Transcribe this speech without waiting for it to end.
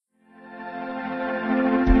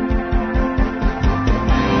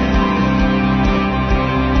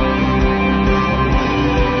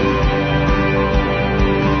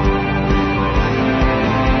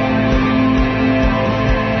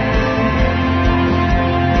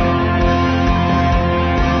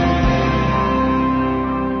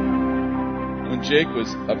Jake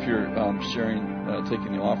was up here sharing,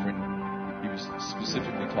 taking the offering, he was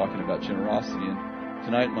specifically talking about generosity. And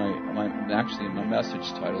tonight, my message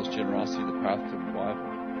title is Generosity: The Path to Revival.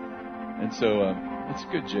 And so it's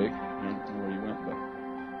good, Jake. I don't know where you went, but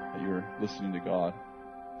that you're listening to God.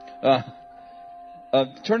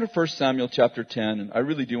 Turn to 1 Samuel chapter 10, and I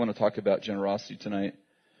really do want to talk about generosity tonight.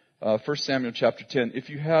 1 Samuel chapter 10. If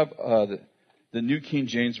you have the New King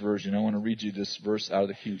James Version, I want to read you this verse out of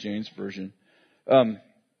the King James Version. And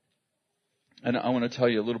I want to tell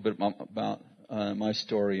you a little bit about my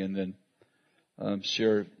story, and then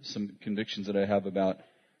share some convictions that I have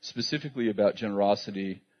specifically about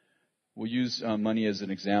generosity. We'll use money as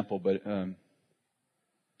an example, but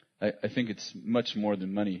I think it's much more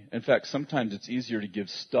than money. In fact, sometimes it's easier to give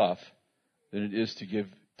stuff than it is to give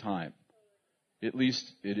time. At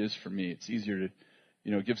least it is for me. It's easier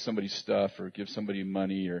to, give somebody stuff or give somebody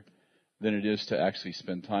money than it is to actually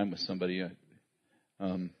spend time with somebody.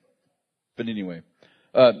 But anyway,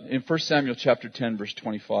 in 1 Samuel chapter 10, verse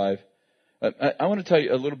 25, I want to tell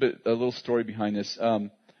you a little story behind this. When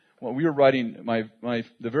we were writing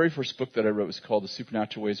the very first book that I wrote was called The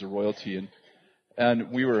Supernatural Ways of Royalty,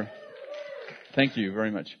 and we were, thank you very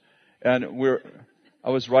much. And I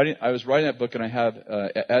was writing that book, and I have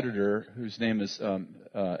an editor whose name is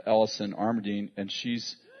Allison Armerdine, and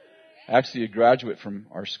she's actually a graduate from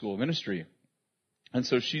our school of ministry. And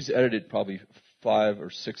so she's edited probably 5 or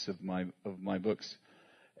 6 of my books.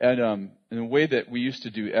 And the way that we used to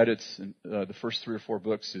do edits in the first 3 or 4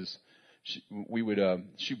 books is we would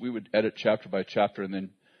edit chapter by chapter, and then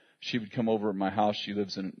she would come over at my house. She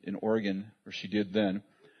lives in Oregon, or she did then.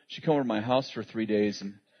 She'd come over to my house for 3 days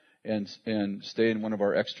and stay in one of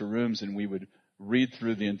our extra rooms, and we would read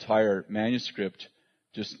through the entire manuscript,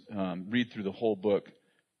 just read through the whole book,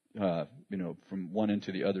 from one end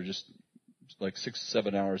to the other, just like 6 to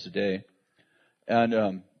 7 hours a day.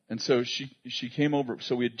 And so she came over.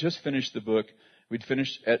 So we had just finished the book. We'd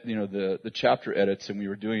finished the chapter edits, and we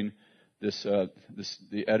were doing the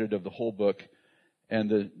edit of the whole book.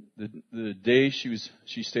 And the day she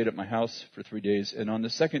stayed at my house for 3 days, and on the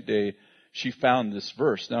second day she found this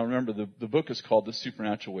verse. Now remember, the book is called The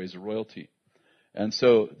Supernatural Ways of Royalty. And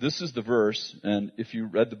so this is the verse, and if you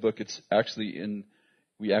read the book, it's actually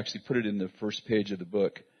we actually put it in the first page of the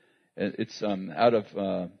book. And it's out of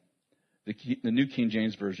the New King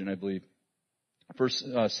James Version, I believe.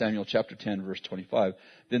 1 Samuel chapter 10, verse 25.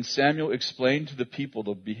 Then Samuel explained to the people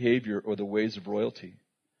the behavior or the ways of royalty.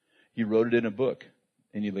 He wrote it in a book,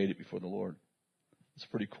 and he laid it before the Lord. It's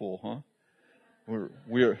pretty cool, huh?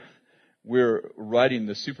 We're writing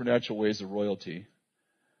the supernatural ways of royalty.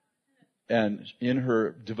 And in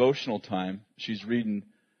her devotional time, she's reading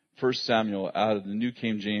 1 Samuel out of the New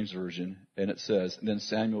King James Version, and it says, and then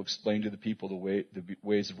Samuel explained to the people the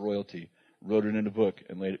ways of royalty, wrote it in a book,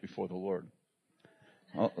 and laid it before the Lord.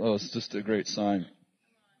 Oh, it's just a great sign.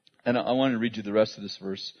 And I want to read you the rest of this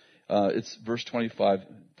verse. It's verse 25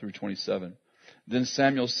 through 27. Then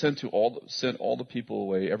Samuel sent all the people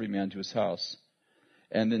away, every man to his house.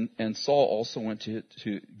 And Saul also went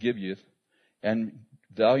to Gibeath, and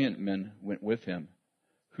valiant men went with him,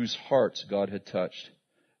 whose hearts God had touched.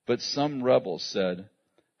 But some rebels said,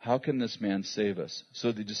 "How can this man save us?"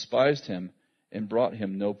 So they despised him and brought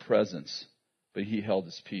him no presents, but he held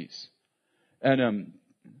his peace. And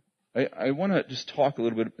I want to just talk a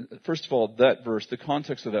little bit. First of all, that verse, the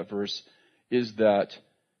context of that verse is that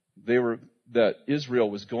Israel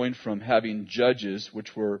was going from having judges,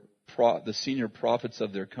 which were the senior prophets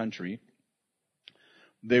of their country.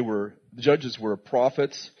 The judges were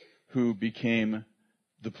prophets who became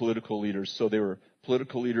the political leaders. So they were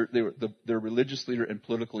political leader. Their religious leader and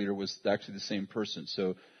political leader was actually the same person.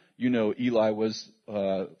 So Eli was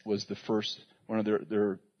the first one of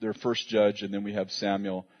their first judge, and then we have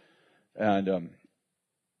Samuel, and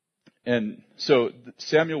so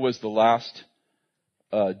Samuel was the last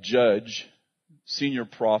judge, senior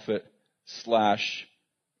prophet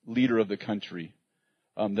 / leader of the country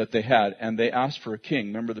that they had, and they asked for a king.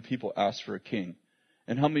 Remember, the people asked for a king.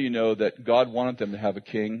 And how many of you know that God wanted them to have a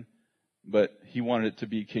king, but he wanted it to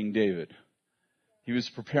be King David? He was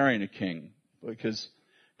preparing a king, because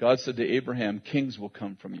God said to Abraham, kings will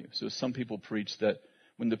come from you. So some people preach that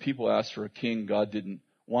when the people asked for a king, God didn't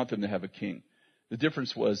want them to have a king. The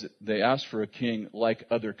difference was they asked for a king like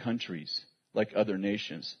other countries, like other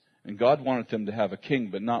nations. And God wanted them to have a king,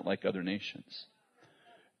 but not like other nations.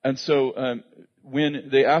 And so when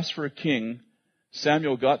they asked for a king,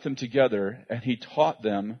 Samuel got them together, and he taught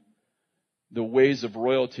them the ways of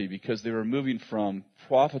royalty, because they were moving from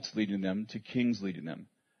prophets leading them to kings leading them.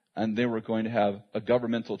 And they were going to have a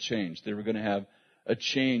governmental change. They were going to have a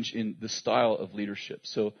change in the style of leadership.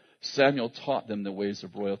 So Samuel taught them the ways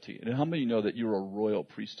of royalty. And how many know that you're a royal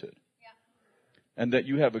priesthood? Yeah. And that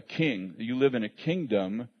you have a king. You live in a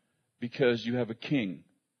kingdom because you have a king.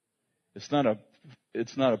 It's not a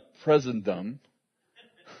presidendom.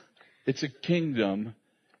 It's a kingdom.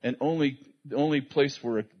 And the only place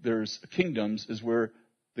where there's kingdoms is where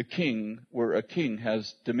a king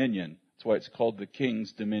has dominion. That's why it's called the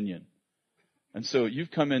king's dominion. And so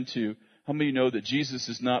you've come into, how many know that Jesus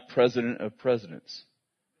is not president of presidents?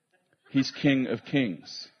 He's King of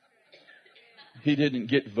Kings. He didn't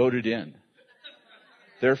get voted in.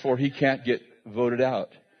 Therefore, he can't get voted out.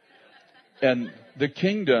 And the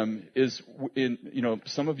kingdom is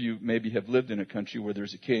some of you maybe have lived in a country where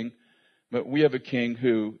there's a king, but we have a king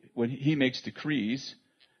who, when he makes decrees,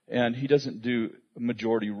 and he doesn't do a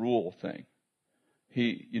majority rule thing.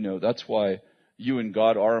 That's why you and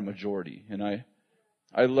God are a majority. And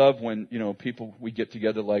I love when, people, we get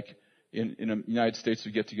together like, in the United States,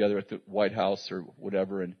 we get together at the White House or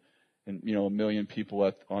whatever, and a million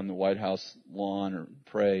people on the White House lawn or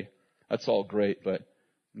pray. That's all great, but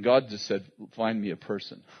God just said, find me a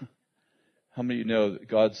person. How many of you know that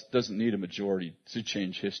God doesn't need a majority to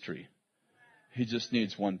change history? He just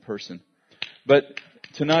needs one person. But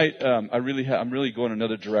tonight, I'm really going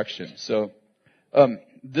another direction. So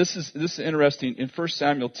this is interesting. In 1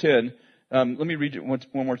 Samuel 10. Let me read it one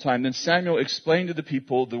more time. Then Samuel explained to the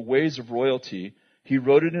people the ways of royalty. He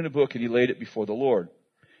wrote it in a book and he laid it before the Lord.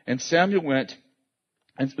 And Samuel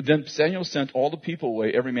then Samuel sent all the people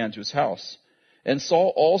away, every man to his house. And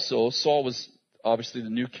Saul was obviously the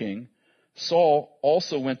new king. Saul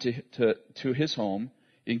also went to his home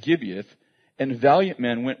in Gibeath, and valiant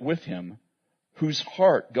men went with him, whose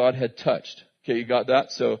heart God had touched. Okay, you got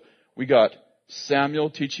that? So we got Samuel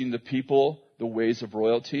teaching the people the ways of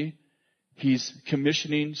royalty. He's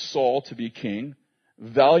commissioning Saul to be king.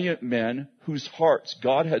 Valiant men whose hearts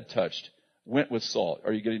God had touched went with Saul.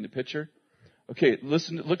 Are you getting the picture? Okay,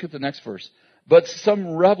 look at the next verse. But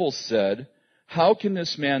some rebels said, how can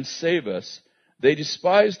this man save us? They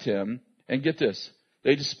despised him, and get this,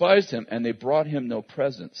 they despised him, and they brought him no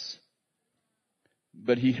presents.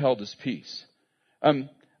 But he held his peace.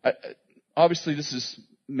 Obviously, this is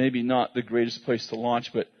maybe not the greatest place to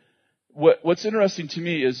launch, but what's interesting to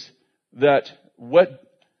me is that what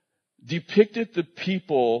depicted the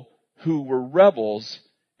people who were rebels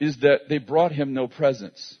is that they brought him no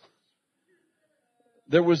presents.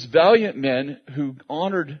 There was valiant men who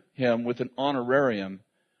honored him with an honorarium,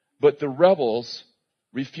 but the rebels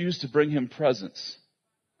refused to bring him presents.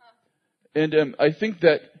 And I think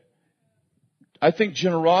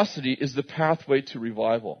generosity is the pathway to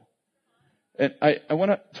revival. And I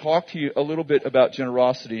want to talk to you a little bit about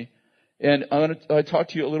generosity. And I want to talk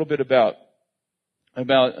to you a little bit about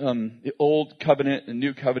the old covenant and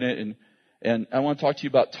new covenant, and I want to talk to you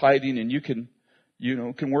about tithing, and you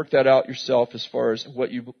can work that out yourself as far as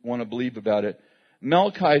what you want to believe about it.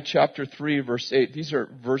 Malachi chapter 3 verse 8. These are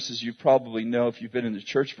verses you probably know if you've been in the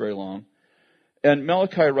church very long. And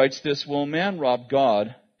Malachi writes this: will a man rob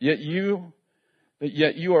God? Yet you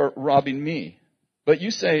are robbing me. But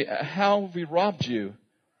you say, how have we robbed you?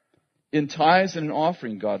 In tithes and an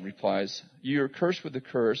offering, God replies. You are cursed with a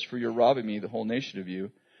curse, for you're robbing me, the whole nation of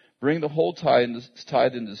you. Bring the whole tithe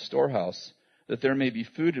into the storehouse, that there may be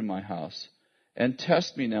food in my house. And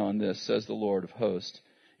test me now in this, says the Lord of hosts,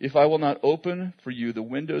 if I will not open for you the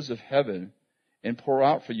windows of heaven and pour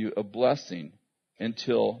out for you a blessing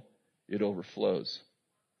until it overflows.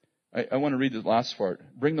 I want to read the last part.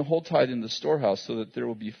 Bring the whole tithe into the storehouse, so that there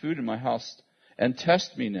will be food in my house. And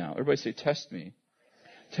test me now. Everybody say, test me.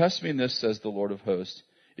 Test me in this, says the Lord of hosts,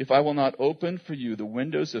 if I will not open for you the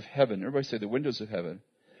windows of heaven. Everybody say the windows of heaven.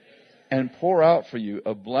 And pour out for you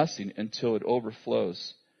a blessing until it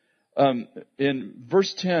overflows. In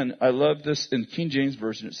verse 10, I love this in King James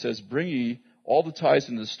Version. It says, bring ye all the tithes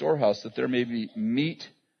into the storehouse, that there may be meat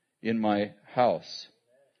in my house.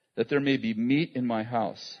 That there may be meat in my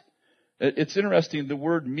house. It's interesting. The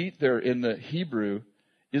word meat there in the Hebrew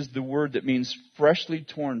is the word that means freshly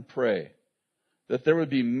torn prey. That there would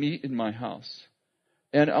be meat in my house.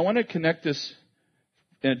 And I want to connect this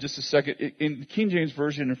in just a second. In the King James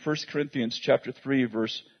Version, in 1 Corinthians chapter 3,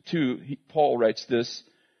 verse 2, Paul writes this,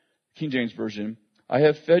 King James Version, I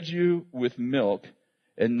have fed you with milk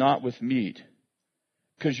and not with meat,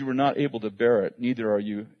 because you were not able to bear it, neither are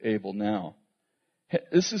you able now.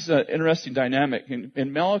 This is an interesting dynamic.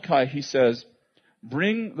 In Malachi, he says,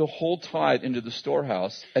 bring the whole tithe into the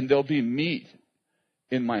storehouse, and there'll be meat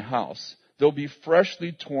in my house. There'll be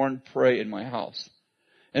freshly torn prey in my house.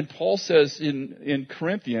 And Paul says in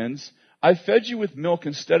Corinthians, I fed you with milk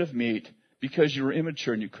instead of meat, because you were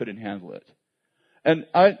immature and you couldn't handle it. And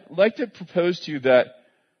I'd like to propose to you that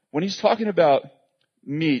when he's talking about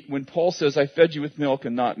meat, when Paul says, I fed you with milk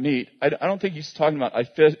and not meat, I don't think he's talking about I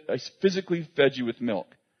physically fed you with milk.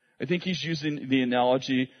 I think he's using the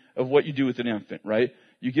analogy of what you do with an infant, right?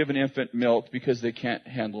 You give an infant milk because they can't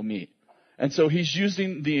handle meat. And so he's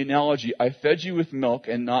using the analogy, I fed you with milk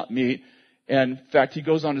and not meat. And in fact, he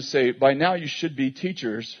goes on to say, by now you should be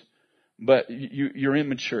teachers, but you're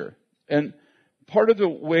immature. And part of the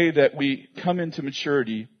way that we come into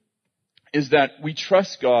maturity is that we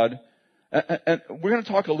trust God. And we're going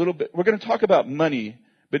to talk a little bit, we're going to talk about money,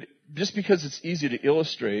 but just because it's easy to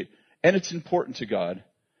illustrate, and it's important to God.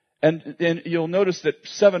 And you'll notice that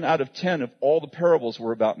 7 out of 10 of all the parables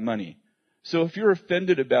were about money. So if you're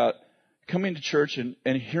offended about coming to church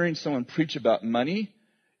and hearing someone preach about money,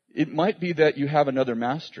 it might be that you have another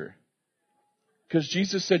master. Because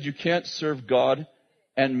Jesus said you can't serve God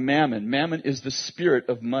and mammon. Mammon is the spirit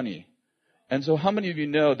of money. And so how many of you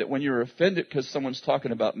know that when you're offended because someone's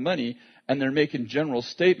talking about money and they're making general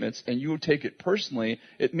statements and you take it personally,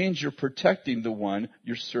 it means you're protecting the one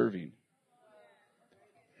you're serving.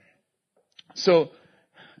 So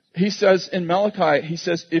he says in Malachi, he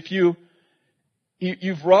says, if you've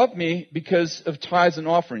robbed me because of tithes and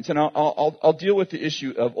offerings, and I'll deal with the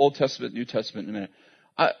issue of Old Testament, New Testament in a minute.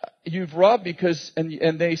 You've robbed because,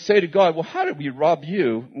 and they say to God, well, how did we rob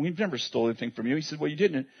you? We've never stolen anything from you. He said, well, you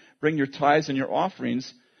didn't bring your tithes and your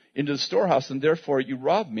offerings into the storehouse, and therefore you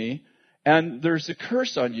robbed me. And there's a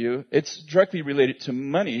curse on you. It's directly related to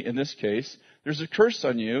money in this case. There's a curse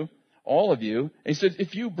on you, all of you. And he said,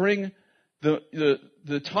 if you bring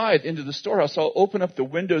the tithe into the storehouse, I'll open up the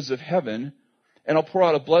windows of heaven and I'll pour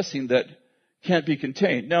out a blessing that can't be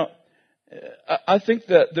contained. Now, I think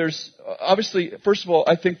that there's, obviously, first of all,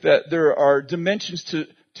 I think that there are dimensions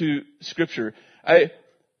to Scripture. I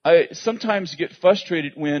sometimes get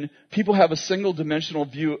frustrated when people have a single dimensional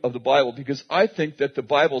view of the Bible because I think that the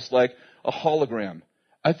Bible's like a hologram.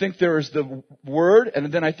 I think there is the Word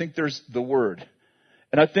and then I think there's the Word.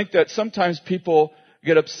 And I think that sometimes people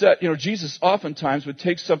get upset. You know, Jesus oftentimes would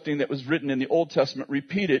take something that was written in the Old Testament,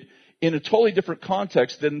 repeat it in a totally different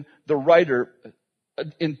context than the writer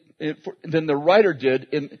did.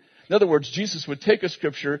 In other words, Jesus would take a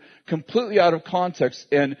scripture completely out of context,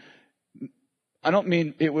 and I don't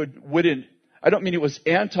mean it was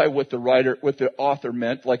anti what the author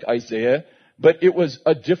meant, like Isaiah, but it was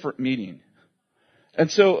a different meaning. And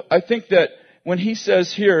so I think that when he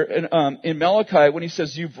says here in Malachi, when he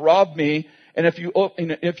says, you've robbed me, and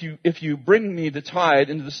if you bring me the tithe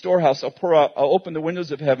into the storehouse, I'll open the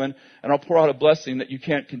windows of heaven and I'll pour out a blessing that you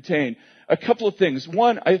can't contain. A couple of things.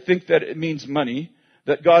 One, I think that it means money,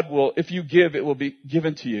 that God will, if you give, it will be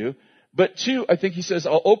given to you. But two, I think he says,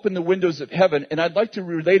 I'll open the windows of heaven. And I'd like to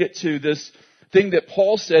relate it to this thing that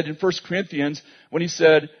Paul said in 1 Corinthians when he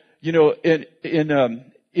said, you know,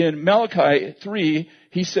 in Malachi 3,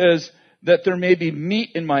 he says that there may be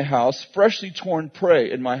meat in my house, freshly torn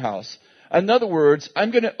prey in my house. In other words,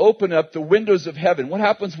 I'm going to open up the windows of heaven. What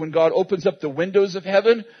happens when God opens up the windows of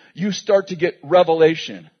heaven? You start to get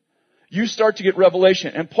revelation. You start to get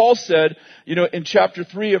revelation. And Paul said, you know, in chapter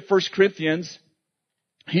 3 of 1 Corinthians,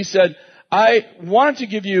 he said, I wanted to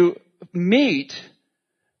give you meat,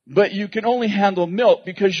 but you can only handle milk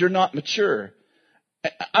because you're not mature.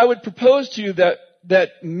 I would propose to you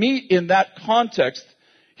that meat in that context,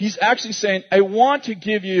 he's actually saying, I want to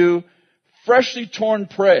give you freshly torn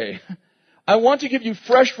prey. I want to give you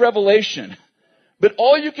fresh revelation, but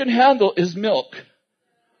all you can handle is milk.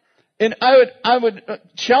 And I would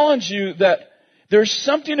challenge you that there's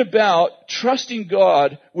something about trusting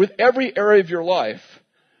God with every area of your life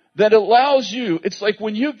that allows you, it's like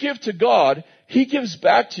when you give to God, He gives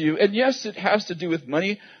back to you. And yes, it has to do with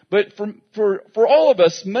money, but for all of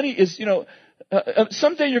us, money is, you know,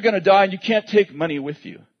 someday you're going to die and you can't take money with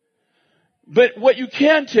you. But what you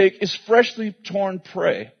can take is freshly torn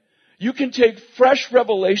prey. You can take fresh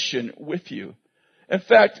revelation with you. In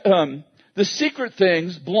fact, the secret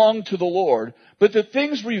things belong to the Lord, but the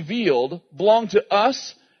things revealed belong to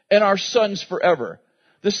us and our sons forever.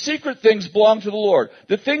 The secret things belong to the Lord.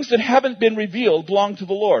 The things that haven't been revealed belong to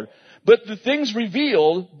the Lord. But the things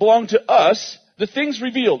revealed belong to us. The things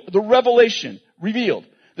revealed, the revelation revealed.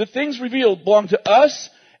 The things revealed belong to us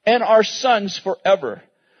and our sons forever.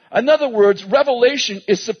 In other words, revelation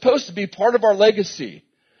is supposed to be part of our legacy.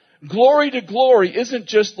 Glory to glory isn't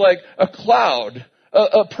just like a cloud,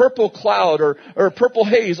 a purple cloud or a purple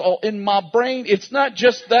haze all in my brain. It's not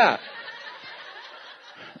just that.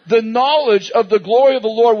 The knowledge of the glory of the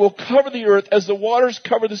Lord will cover the earth as the waters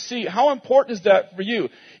cover the sea. How important is that for you?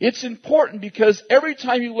 It's important because every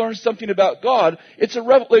time you learn something about God, it's a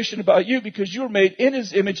revelation about you because you were made in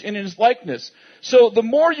His image and in His likeness. So the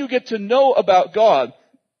more you get to know about God,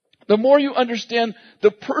 the more you understand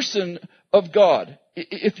the person of God,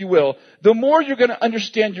 if you will, the more you're going to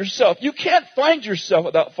understand yourself. You can't find yourself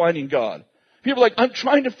without finding God. People are like, I'm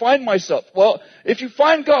trying to find myself. Well, if you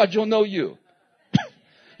find God, you'll know you.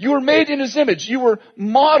 You were made in His image. You were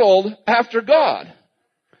modeled after God.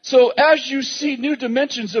 So as you see new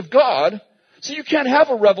dimensions of God, so you can't have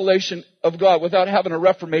a revelation of God without having a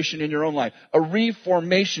reformation in your own life, a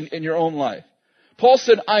reformation in your own life. Paul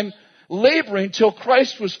said, I'm laboring till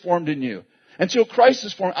Christ was formed in you. Until Christ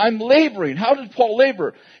is formed. I'm laboring. How did Paul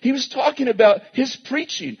labor? He was talking about his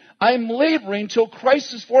preaching. I'm laboring till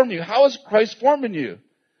Christ is formed in you. How is Christ formed in you?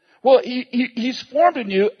 Well, He's formed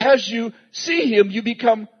in you. As you see Him, you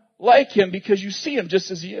become like Him because you see Him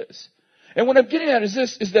just as He is. And what I'm getting at is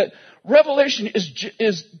this, is that revelation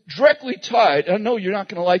is directly tied. I know you're not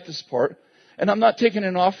going to like this part. And I'm not taking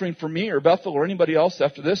an offering for me or Bethel or anybody else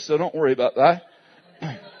after this, so don't worry about that.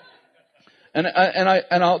 And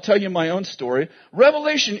I'll tell you my own story.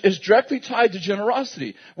 Revelation is directly tied to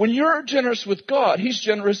generosity. When you're generous with God, He's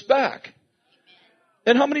generous back.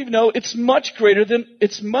 And how many of you know it's much greater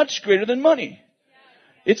than money?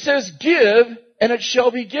 It says, give and it shall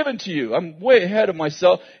be given to you. I'm way ahead of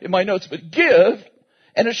myself in my notes, but give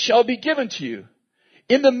and it shall be given to you.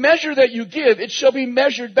 In the measure that you give, it shall be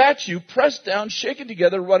measured back to you, pressed down, shaken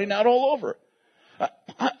together, running out all over.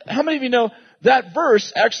 How many of you know that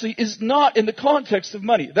verse actually is not in the context of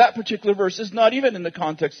money? That particular verse is not even in the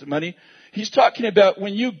context of money. He's talking about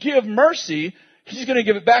when you give mercy, He's going to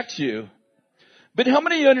give it back to you. But how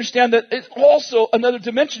many of you understand that it's also another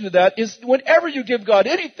dimension to that is whenever you give God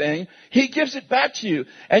anything, He gives it back to you.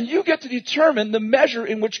 And you get to determine the measure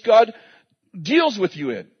in which God deals with you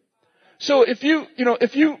in. So if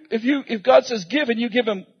God says give and you give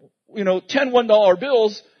Him, 10 $1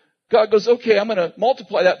 bills, God goes, okay, I'm going to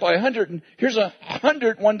multiply that by 100 and here's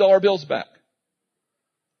 100 $1 bills back.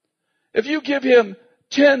 If you give Him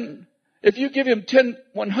 10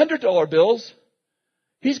 $100 bills,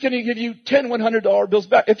 He's going to give you 10 $100 bills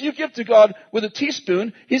back. If you give to God with a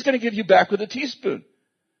teaspoon, He's going to give you back with a teaspoon.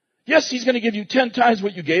 Yes, He's going to give you 10 times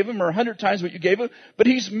what you gave Him or 100 times what you gave Him, but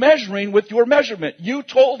He's measuring with your measurement. You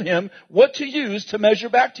told Him what to use to measure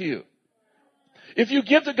back to you. If you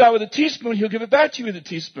give to God with a teaspoon, He'll give it back to you with a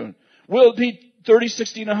teaspoon. Will it be 30,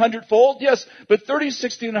 60, and 100 fold? Yes, but 30,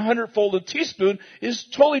 60, and 100 fold of a teaspoon is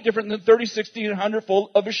totally different than 30, 60, and 100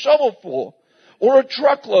 fold of a shovelful or a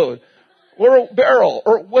truckload or a barrel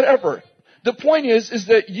or whatever. The point is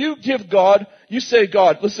that you give God, you say,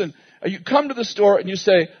 God, listen, you come to the store and you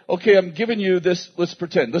say, okay, I'm giving you this, let's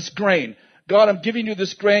pretend, this grain. God, I'm giving you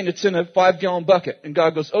this grain. It's in a 5-gallon bucket. And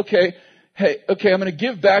God goes, okay, I'm going to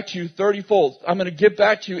give back to you 30 folds. I'm going to give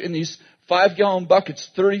back to you in these 5-gallon buckets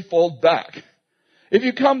 30 fold back. If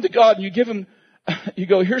you come to God and you give Him, you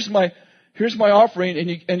go, here's my offering,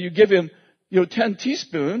 and you give Him, 10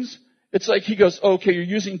 teaspoons. It's like He goes, okay, you're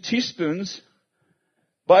using teaspoons.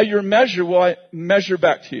 By your measure will I measure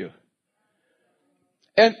back to you.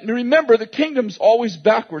 And remember, the kingdom's always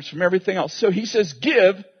backwards from everything else. So He says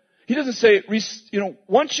give. He doesn't say,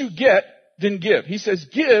 once you get, then give. He says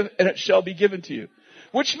give and it shall be given to you.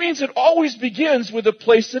 Which means it always begins with a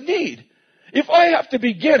place of need. If I have to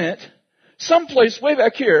begin it, someplace way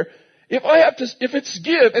back here, if it's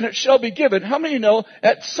give and it shall be given, how many know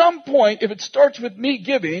at some point, if it starts with me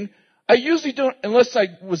giving, I usually don't, unless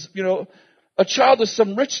I was, a child of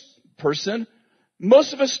some rich person,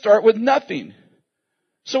 most of us start with nothing.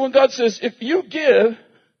 So when God says, if you give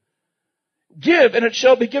and it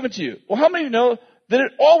shall be given to you. Well, how many know that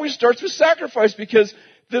it always starts with sacrifice? Because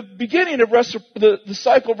the beginning of the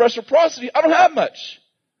cycle of reciprocity, I don't have much.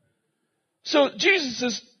 So Jesus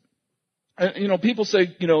is, people say,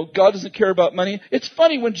 God doesn't care about money. It's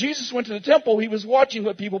funny, when Jesus went to the temple, He was watching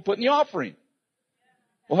what people put in the offering.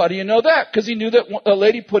 Well, how do you know that? Because He knew that a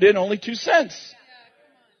lady put in only 2 cents.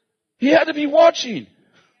 He had to be watching.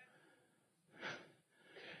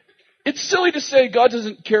 It's silly to say God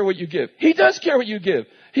doesn't care what you give. He does care what you give.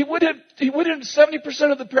 He wouldn't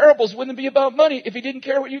 70% of the parables wouldn't be about money if He didn't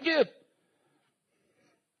care what you give.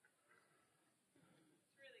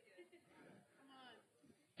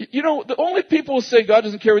 The only people who say God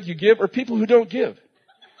doesn't care what you give are people who don't give.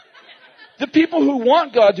 The people who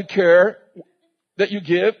want God to care that you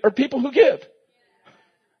give are people who give.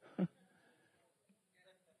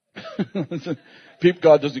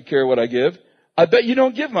 God doesn't care what I give. I bet you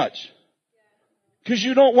don't give much. Because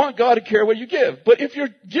you don't want God to care what you give. But if you're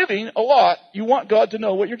giving a lot, you want God to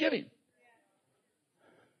know what you're giving.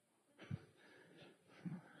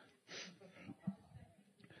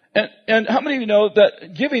 And how many of you know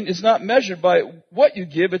that giving is not measured by what you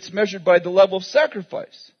give, it's measured by the level of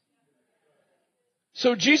sacrifice.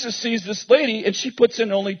 So Jesus sees this lady and she puts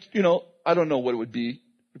in only, I don't know what it would be,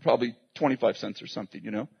 probably 25 cents or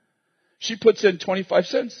something, She puts in 25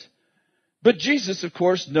 cents. But Jesus, of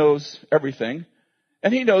course, knows everything.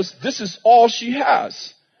 And he knows this is all she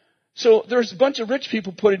has. So there's a bunch of rich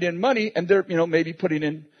people putting in money and they're, maybe putting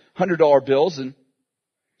in $100 bills. And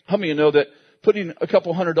how many of you know that putting a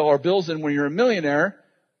couple $100 bills in when you're a millionaire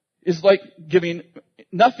is like giving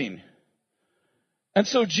nothing? And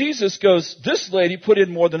so Jesus goes, this lady put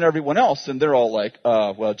in more than everyone else. And they're all like,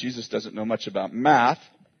 well, Jesus doesn't know much about math.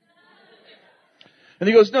 And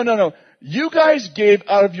he goes, no. You guys gave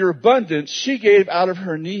out of your abundance. She gave out of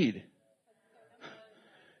her need.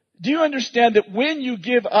 Do you understand that when you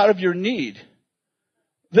give out of your need,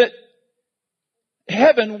 that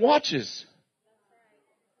heaven watches?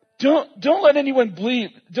 Don't let anyone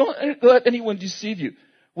believe. Don't let anyone deceive you.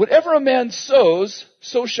 Whatever a man sows,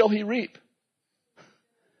 so shall he reap.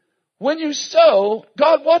 When you sow,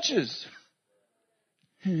 God watches.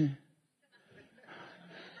 The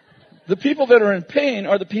people that are in pain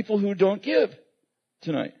are the people who don't give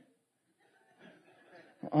tonight.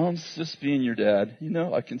 I'm just being your dad.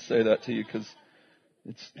 I can say that to you because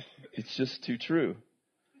it's just too true.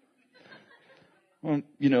 Well,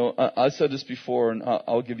 I said this before, and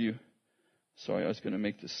I'll give you. Sorry, I was going to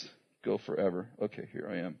make this go forever. Okay, here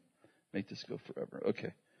I am. Make this go forever.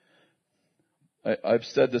 Okay. I've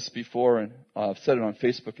said this before, and I've said it on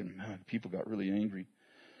Facebook, and man, people got really angry.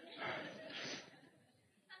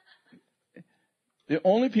 The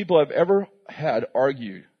only people I've ever had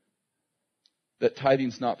argue that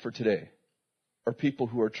tithing's not for today are people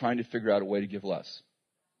who are trying to figure out a way to give less.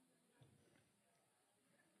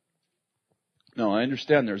 No, I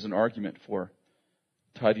understand there's an argument for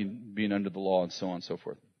tithing being under the law and so on and so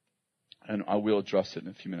forth. And I will address it in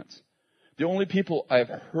a few minutes. The only people I've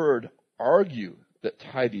heard argue that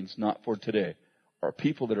tithing's not for today are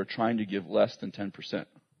people that are trying to give less than 10%.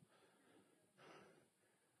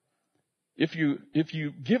 If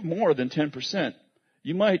you give more than 10%,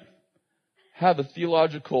 you might have a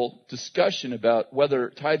theological discussion about whether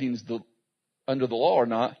tithing's under the law or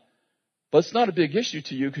not, but it's not a big issue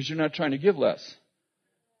to you because you're not trying to give less.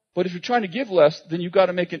 But if you're trying to give less, then you've got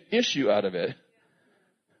to make an issue out of it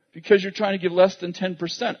because you're trying to give less than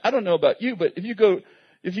 10%. I don't know about you, but if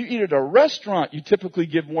you eat at a restaurant, you typically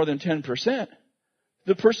give more than 10%.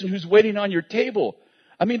 The person who's waiting on your table.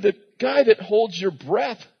 The guy that holds your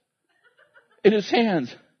breath in his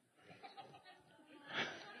hands.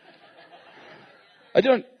 I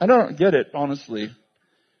don't get it, honestly.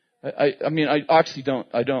 I actually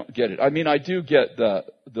don't get it. I do get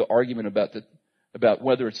the argument about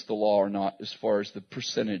whether it's the law or not as far as the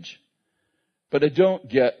percentage. But I don't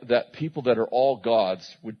get that people that are all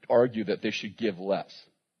gods would argue that they should give less.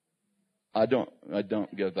 I don't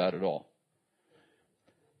get that at all.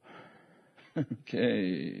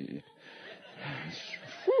 Okay.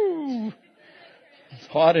 Whew. It's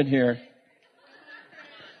hot in here.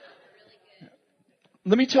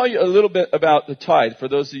 Let me tell you a little bit about the tithe for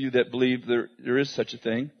those of you that believe there is such a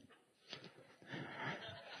thing.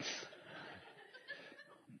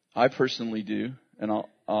 I personally do, and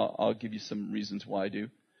I'll give you some reasons why I do.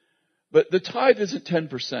 But the tithe isn't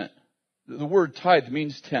 10%. The word tithe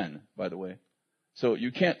means 10, by the way. So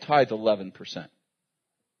you can't tithe 11%.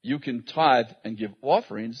 You can tithe and give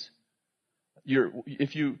offerings.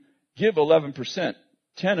 If you give 11%,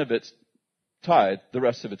 10 of it's tithe, the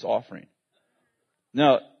rest of it's offering.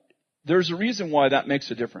 Now, there's a reason why that makes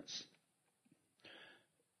a difference.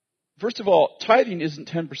 First of all, tithing isn't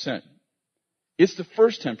 10%. It's the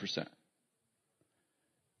first 10%.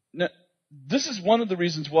 Now, this is one of the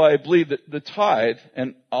reasons why I believe that the tithe,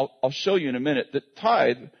 and I'll show you in a minute, that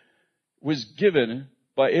tithe was given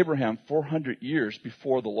by Abraham 400 years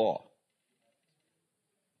before the law.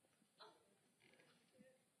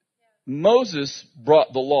 Moses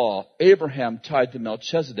brought the law. Abraham tithed to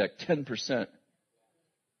Melchizedek 10%.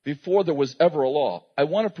 Before there was ever a law. I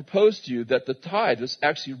want to propose to you that the tithe is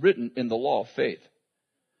actually written in the law of faith.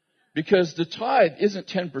 Because the tithe isn't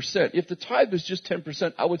 10%. If the tithe was just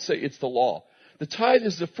 10%, I would say it's the law. The tithe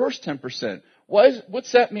is the first 10%.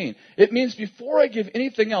 What's that mean? It means before I give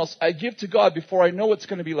anything else, I give to God before I know what's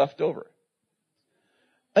going to be left over.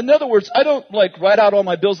 In other words, I don't write out all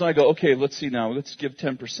my bills and I go, okay, let's see now, let's give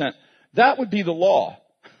 10%. That would be the law.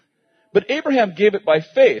 But Abraham gave it by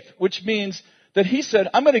faith, which means that he said,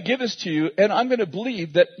 I'm going to give this to you, and I'm going to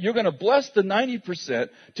believe that you're going to bless the 90%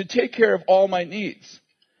 to take care of all my needs.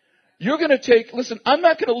 You're going to listen, I'm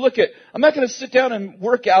not going to sit down and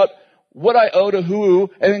work out what I owe to who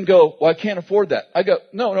and then go, well, I can't afford that. I go,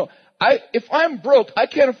 no. If I'm broke, I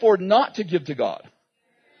can't afford not to give to God.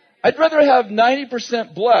 I'd rather have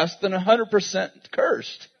 90% blessed than 100%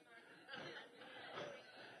 cursed.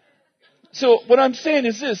 So what I'm saying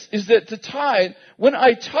is this, is that the tithe,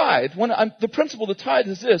 the principle of the tithe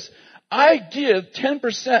is this, I give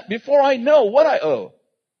 10% before I know what I owe.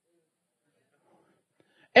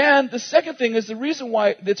 And the second thing is the reason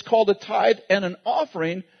why it's called a tithe and an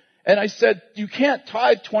offering, and I said you can't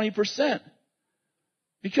tithe 20%.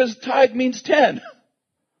 Because tithe means 10.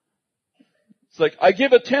 It's like, I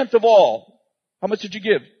give 1/10 of all. How much did you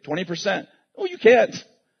give? 20%. Oh, you can't.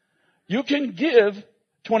 You can give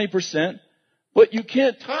 20%, but you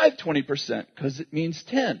can't tithe 20% because it means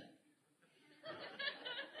 10.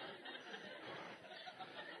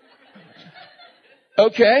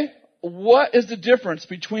 Okay? What is the difference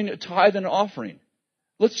between a tithe and an offering?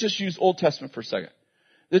 Let's just use Old Testament for a second.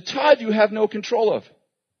 The tithe you have no control of.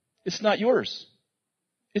 It's not yours.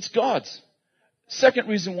 It's God's. Second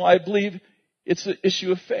reason why I believe it's an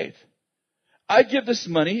issue of faith. I give this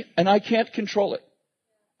money and I can't control it.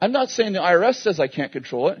 I'm not saying the IRS says I can't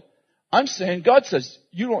control it. I'm saying God says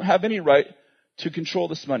you don't have any right to control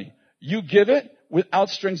this money. You give it without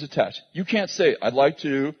strings attached. You can't say, I'd like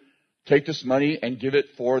to take this money and give it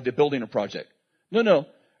for the building a project. No.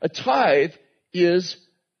 A tithe is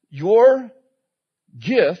your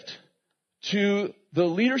gift to the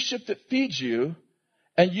leadership that feeds you,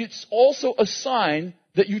 and it's also a sign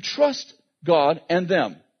that you trust God and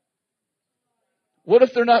them. What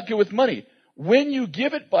if they're not good with money? When you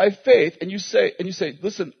give it by faith and you say,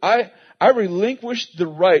 listen, I relinquish the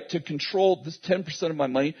right to control this 10% of my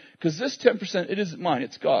money because this 10%, it isn't mine,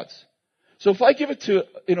 it's God's. So if I give it to,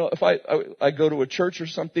 if I go to a church or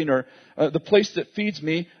something or the place that feeds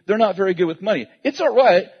me, they're not very good with money. It's all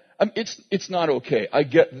right. It's not okay. I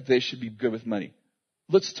get that they should be good with money.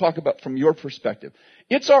 Let's talk about from your perspective.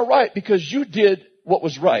 It's all right because you did what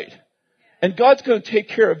was right. And God's going to take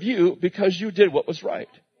care of you because you did what was right.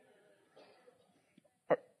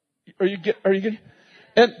 Are you getting?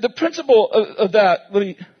 And the principle of that,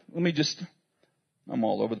 let me just, I'm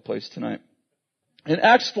all over the place tonight. In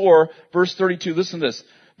Acts 4, verse 32, listen to this.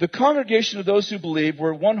 The congregation of those who believed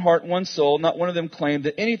were one heart, one soul. Not one of them claimed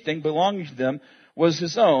that anything belonging to them was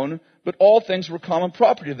his own, but all things were common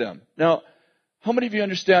property to them. Now, how many of you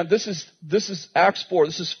understand this is Acts 4.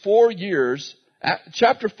 This is 4 years.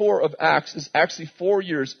 Chapter 4 of Acts is actually 4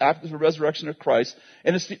 years after the resurrection of Christ.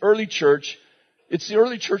 And it's the early church. It's the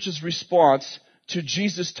early church's response to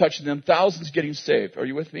Jesus touching them, thousands getting saved. Are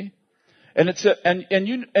you with me? And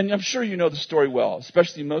and I'm sure you know the story well,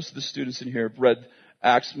 especially most of the students in here have read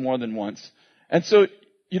Acts more than once. And so,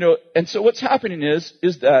 what's happening is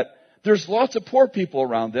that there's lots of poor people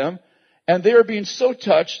around them, and they are being so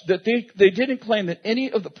touched that they didn't claim that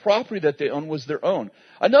any of the property that they own was their own.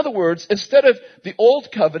 In other words, instead of the old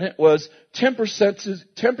covenant was 10%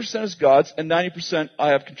 is God's and 90% I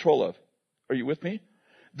have control of. Are you with me?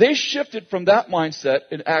 They shifted from that mindset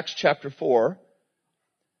in Acts chapter 4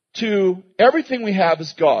 to everything we have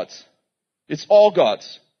is God's. It's all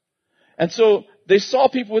God's. And so they saw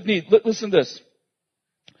people with need. Listen to this.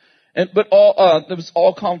 It was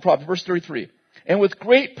all common property. Verse 33. And with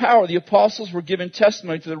great power the apostles were given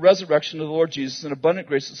testimony to the resurrection of the Lord Jesus, and abundant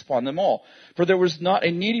grace was upon them all. For there was not a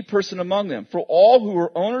needy person among them. For all who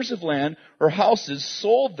were owners of land or houses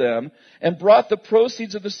sold them and brought the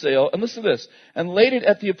proceeds of the sale, and listen to this, and laid it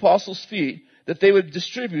at the apostles' feet, that they would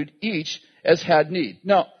distribute each as had need.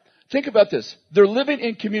 Now, think about this. They're living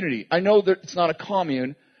in community. I know that it's not a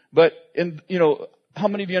commune, but how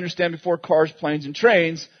many of you understand before cars, planes, and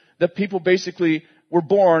trains that people basically were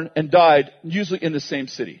born and died usually in the same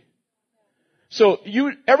city? So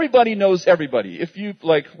everybody knows everybody. If you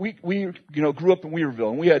we grew up in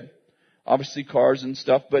Weaverville, and we had obviously cars and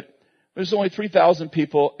stuff, but there's only 3,000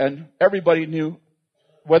 people, and everybody knew,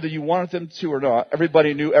 whether you wanted them to or not,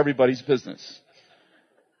 everybody knew everybody's business.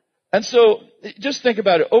 And so just think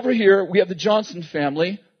about it. Over here we have the Johnson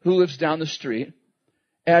family who lives down the street,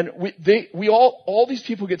 and all these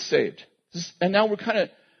people get saved. And now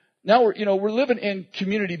we're living in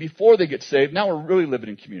community before they get saved. Now we're really living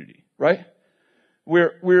in community, right?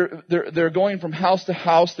 They're going from house to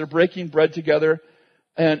house. They're breaking bread together.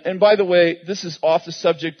 And by the way, this is off the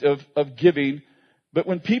subject of giving, but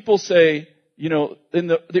when people say, in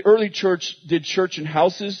the early church did church in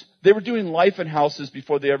houses, they were doing life in houses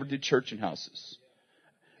before they ever did church in houses.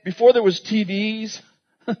 Before there was TVs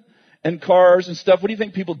and cars and stuff. What do you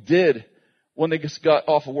think people did when they just got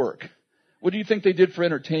off of work? What do you think they did for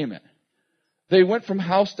entertainment? They went from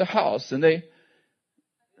house to house and they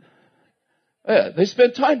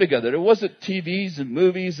spent time together. It wasn't TVs and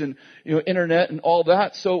movies and, internet and all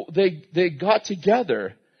that. So they got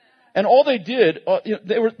together. And all they did,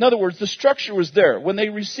 in other words, the structure was there. When they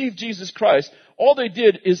received Jesus Christ, all they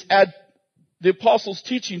did is add the apostles'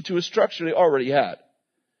 teaching to a structure they already had.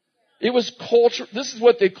 It was culture. This is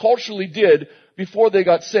what they culturally did before they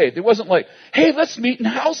got saved. It wasn't like, hey, let's meet in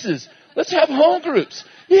houses. Let's have home groups.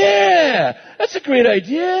 Yeah, that's a great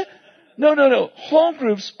idea. No. Home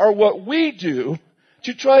groups are what we do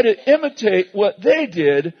to try to imitate what they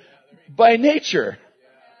did by nature.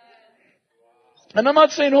 And I'm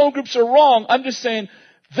not saying home groups are wrong. I'm just saying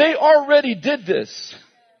they already did this.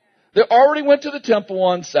 They already went to the temple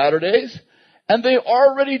on Saturdays, and they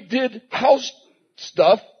already did house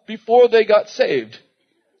stuff before they got saved.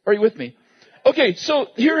 Are you with me? Okay, so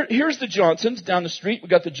here's the Johnsons down the street. We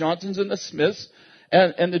got the Johnsons and the Smiths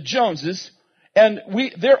and the Joneses, and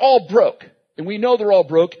they're all broke. And we know they're all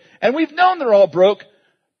broke, and we've known they're all broke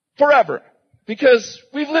forever because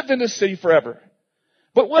we've lived in this city forever.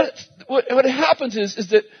 But what happens is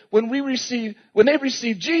that when they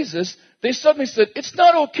receive Jesus, they suddenly said, it's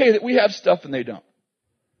not okay that we have stuff and they don't.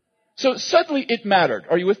 So suddenly it mattered.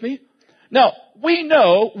 Are you with me? Now,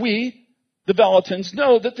 the Valentins,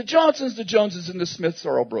 know that the Johnsons, the Joneses, and the Smiths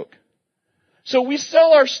are all broke. So we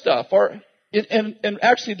sell our stuff. And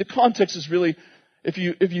actually the context is really, if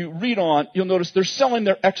you read on, you'll notice they're selling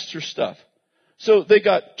their extra stuff. So they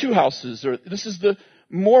got 2 houses, or this is the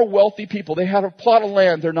more wealthy people. They have a plot of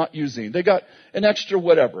land they're not using. They got an extra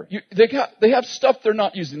whatever. They have stuff they're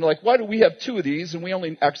not using. They're like, why do we have 2 of these and we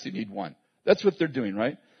only actually need 1? That's what they're doing,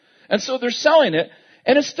 right? And so they're selling it.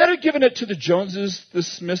 And instead of giving it to the Joneses, the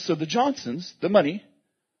Smiths, or the Johnsons, the money,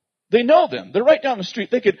 they know them. They're right down the street.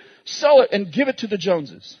 They could sell it and give it to the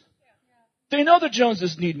Joneses. They know the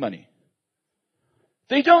Joneses need money.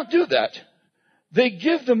 They don't do that. They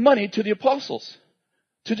give the money to the apostles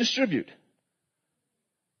to distribute.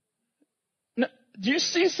 Now, do you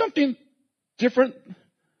see something different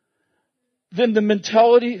than the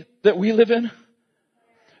mentality that we live in?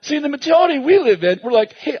 See, the mentality we live in, we're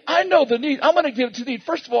like, hey, I know the need. I'm going to give it to the need.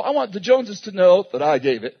 First of all, I want the Joneses to know that I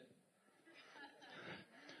gave it.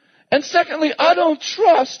 And secondly, I don't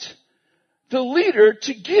trust the leader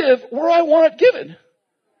to give where I want it given.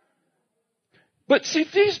 But see,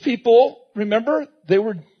 these people, remember,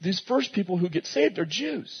 these first people who get saved are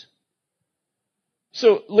Jews.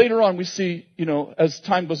 So later on we see, as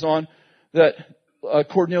time goes on, that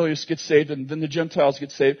Cornelius gets saved and then the Gentiles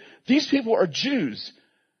get saved. These people are Jews.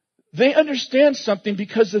 They understand something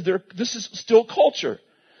because of this is still culture.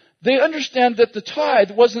 They understand that the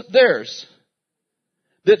tithe wasn't theirs.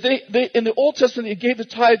 That they in the Old Testament, they gave the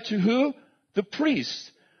tithe to who? The priests.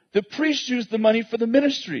 The priests used the money for the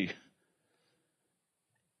ministry.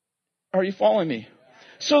 Are you following me?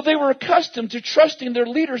 So they were accustomed to trusting their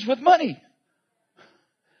leaders with money.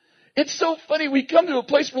 It's so funny. We come to a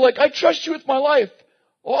place where I trust you with my life.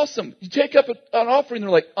 Awesome. You take up an offering. They're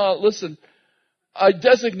like, listen, I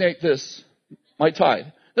designate this, my tithe.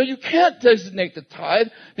 Now you can't designate the tithe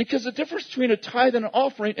because the difference between a tithe and an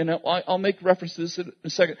offering, and I'll make reference to this in a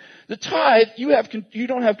second. The tithe, you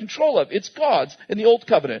don't have control of. It's God's in the Old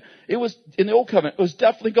Covenant. It was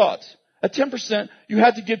definitely God's. At 10%, you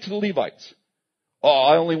had to give to the Levites. Oh,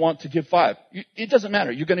 I only want to give 5. It doesn't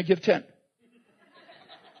matter. You're going to give 10.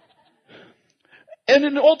 And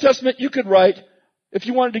in the Old Testament, you could write, if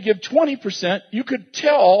you wanted to give 20%, you could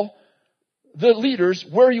tell the leaders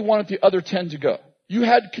where you wanted the other 10 to go. You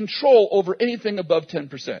had control over anything above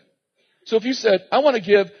 10%. So if you said, I want to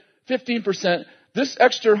give 15%, this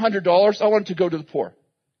extra $100, I want it to go to the poor.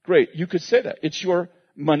 Great. You could say that. It's your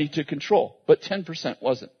money to control. But 10%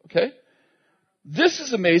 wasn't. Okay? This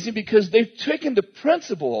is amazing because they've taken the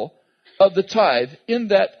principle of the tithe in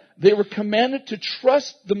that they were commanded to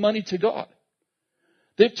trust the money to God.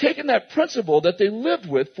 They've taken that principle that they lived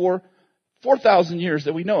with for 4,000 years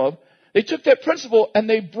that we know of. They took that principle and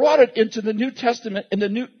they brought it into the New Testament,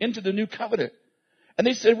 into the New Covenant. And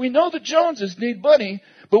they said, we know the Joneses need money,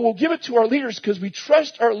 but we'll give it to our leaders because we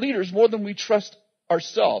trust our leaders more than we trust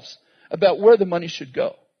ourselves about where the money should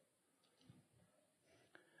go.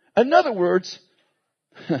 In other words,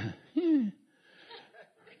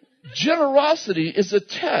 generosity is a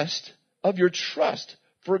test of your trust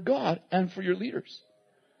for God and for your leaders.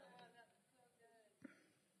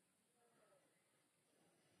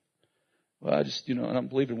 Well, I just, I don't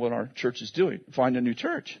believe in what our church is doing. Find a new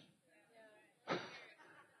church.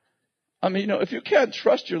 I mean, if you can't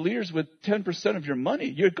trust your leaders with 10% of your money,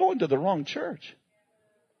 you're going to the wrong church.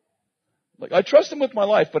 Like, I trust them with my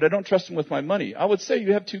life, but I don't trust them with my money. I would say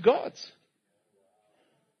you have two gods.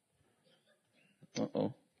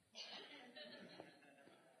 Uh-oh.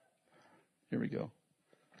 Here we go.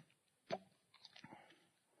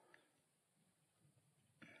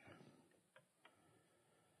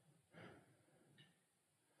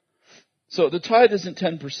 So the tithe isn't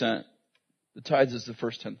 10%. The tithe is the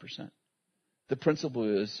first 10%. The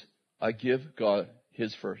principle is, I give God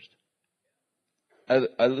His first.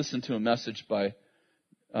 I listened to a message by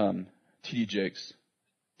T.D. Jakes.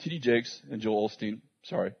 T.D. Jakes and Joel Osteen,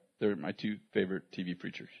 sorry, they're my two favorite TV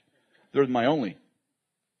preachers. They're my only.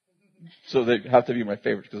 So they have to be my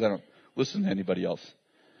favorites because I don't listen to anybody else.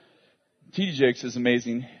 T.D. Jakes is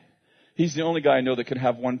amazing. He's the only guy I know that can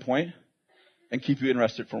have one point and keep you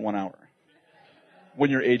interested for 1 hour when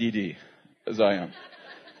you're ADD, as I am.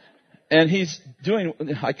 And he's doing,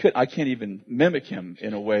 I can't even mimic him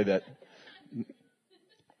in a way that,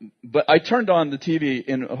 but I turned on the TV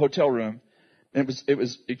in a hotel room and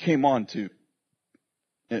it came on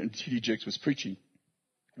and T.D. Jakes was preaching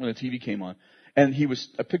when the TV came on. And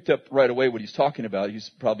I picked up right away what he's talking about. He's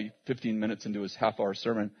probably 15 minutes into his half-hour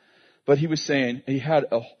sermon. But he was saying he had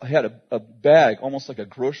a bag, almost like a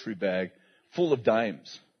grocery bag, full of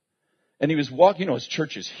dimes. And he was walking, his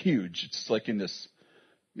church is huge. It's like in this,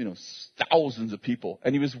 thousands of people.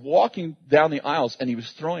 And he was walking down the aisles and he was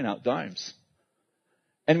throwing out dimes.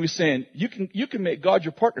 And he was saying, you can make God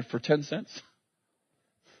your partner for 10 cents.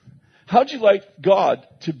 How'd you like God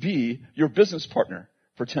to be your business partner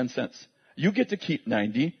for 10 cents? You get to keep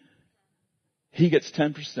 90. He gets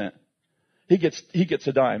 10%. He gets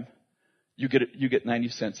a dime. You get 90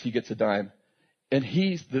 cents. He gets a dime. And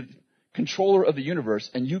he's the controller of the universe,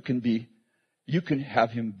 and you can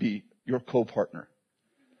have him be your co-partner.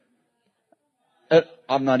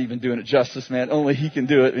 I'm not even doing it justice, man. Only he can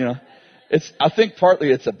do it, I think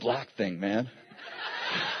partly it's a black thing, man.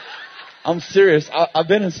 I'm serious. I've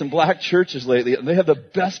been in some black churches lately, and they have the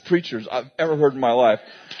best preachers I've ever heard in my life.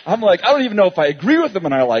 I'm like, I don't even know if I agree with them,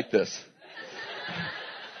 and I like this.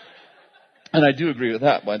 And I do agree with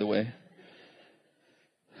that, by the way.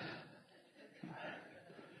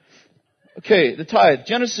 Okay, the tithe.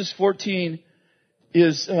 Genesis 14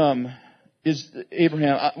 is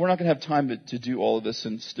Abraham. We're not going to have time to do all of this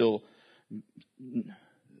and still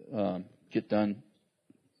get done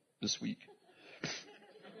this week.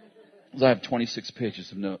 I have 26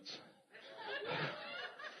 pages of notes.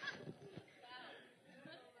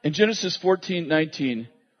 In Genesis 14:19,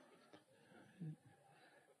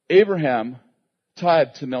 Abraham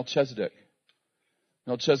tithed to Melchizedek.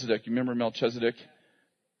 Melchizedek, you remember Melchizedek?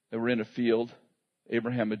 They were in a field.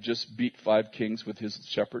 Abraham had just beat 5 kings with his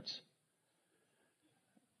shepherds.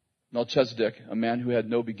 Melchizedek, a man who had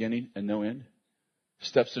no beginning and no end,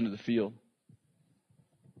 steps into the field.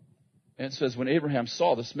 And it says, when Abraham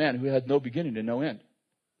saw this man who had no beginning and no end,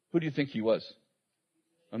 who do you think he was?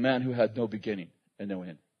 A man who had no beginning and no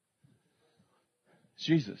end.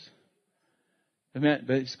 Jesus. The man,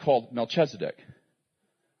 but he's called Melchizedek.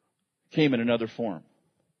 Came in another form.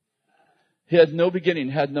 He had no beginning,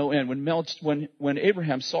 had no end. When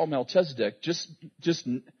Abraham saw Melchizedek, just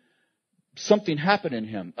something happened in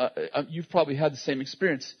him. You've probably had the same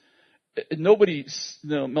experience.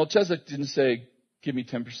 Melchizedek didn't say, give me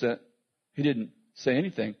 10%. He didn't say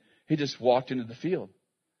anything. He just walked into the field.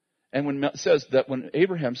 And when it says that when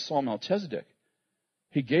Abraham saw Melchizedek,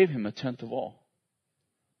 he gave him 1/10 of all.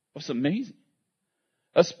 That's amazing.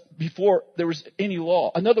 That's before there was any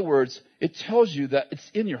law. In other words, it tells you that it's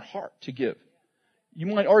in your heart to give. You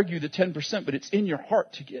might argue the 10%, but it's in your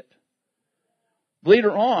heart to give.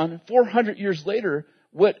 Later on, 400 years later,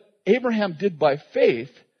 what Abraham did by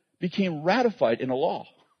faith became ratified in a law.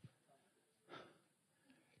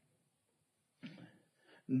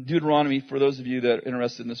 Deuteronomy, for those of you that are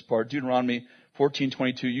interested in this part, Deuteronomy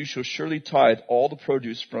 14:22, you shall surely tithe all the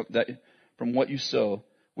produce from what you sow,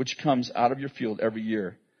 which comes out of your field every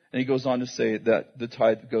year. And he goes on to say that the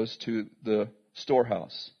tithe goes to the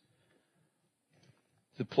storehouse.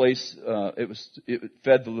 The place, it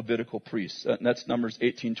fed the Levitical priests. And that's Numbers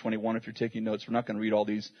 18:21 if you're taking notes. We're not going to read all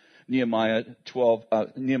these. Nehemiah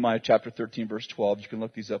chapter 13, verse 12. You can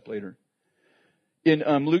look these up later. In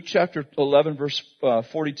Luke chapter 11, verse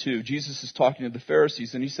 42, Jesus is talking to the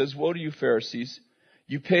Pharisees, and he says, woe to you, Pharisees!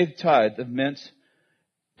 You pay the tithe of mint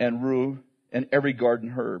and rue and every garden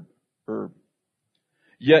herb.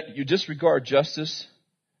 Yet you disregard justice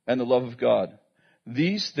and the love of God.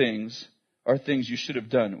 These things are things you should have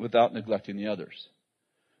done without neglecting the others.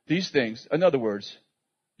 These things, in other words,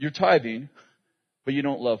 you're tithing, but you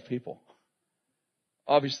don't love people.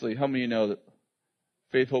 Obviously, how many of you know that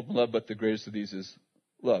faith, hope, and love, but the greatest of these is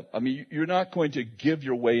love? I mean, you're not going to give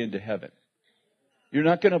your way into heaven. You're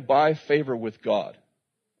not going to buy favor with God.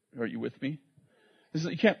 Are you with me?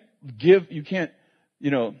 You can't give,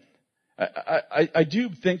 I do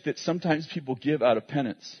think that sometimes people give out of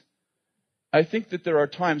penance. I think that there are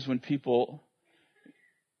times when people,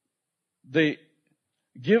 they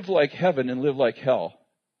give like heaven and live like hell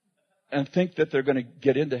and think that they're going to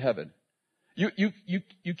get into heaven. You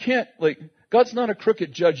can't, God's not a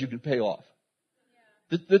crooked judge you can pay off.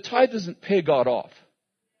 The tithe doesn't pay God off.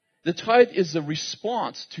 The tithe is a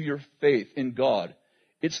response to your faith in God.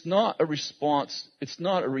 It's not a response, it's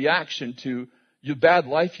not a reaction to your bad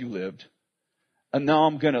life you lived. And now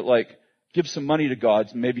I'm going to give some money to God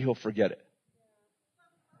and maybe He'll forget it.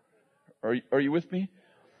 Are you with me?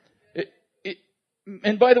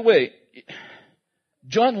 And by the way,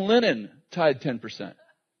 John Lennon tithed 10%.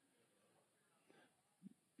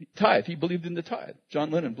 Tithe. He believed in the tithe.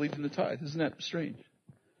 John Lennon believed in the tithe. Isn't that strange?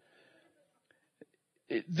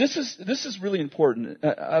 This is really important.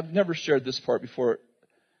 I've never shared this part before.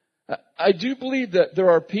 I do believe that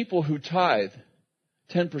there are people who tithe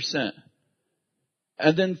 10%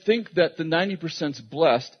 and then think that the 90% is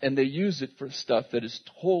blessed and they use it for stuff that is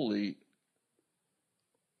totally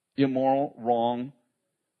immoral, wrong.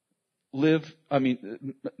 They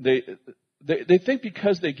think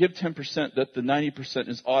because they give 10% that the 90%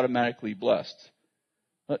 is automatically blessed.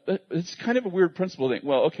 It's kind of a weird principle to think,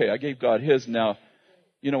 well, okay, I gave God His, now,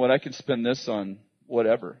 you know what, I can spend this on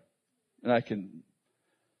whatever. And I can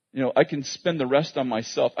spend the rest on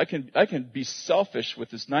myself. I can be selfish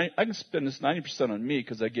with this. I can spend this 90% on me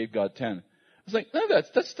because I gave God 10. It's like, no,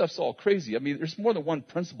 that stuff's all crazy. I mean, there's more than one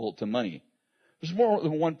principle to money. There's more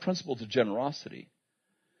than one principle to generosity.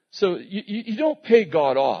 So you don't pay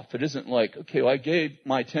God off. It isn't like, okay, well, I gave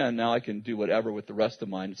my 10, now I can do whatever with the rest of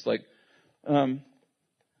mine. It's like,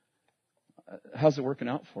 how's it working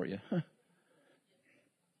out for you?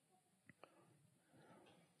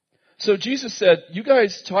 So Jesus said, you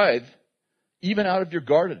guys tithe even out of your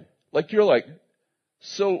garden. You're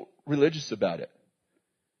so religious about it.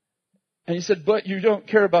 And He said, but you don't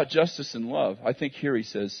care about justice and love. I think here He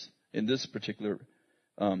says, in this particular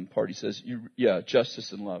part, He says,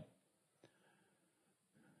 justice and love.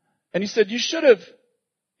 And He said, you should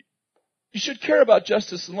care about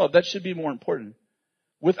justice and love. That should be more important.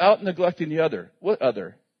 Without neglecting the other. What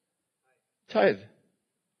other? Tithe.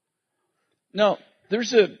 Now,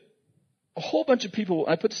 there's a whole bunch of people.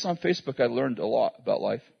 When I put this on Facebook, I learned a lot about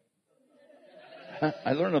life.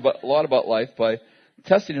 I learned a lot about life by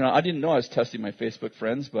testing it. I didn't know I was testing my Facebook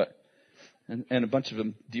friends, and a bunch of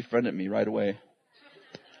them defriended me right away.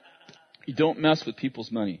 You don't mess with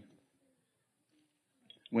people's money.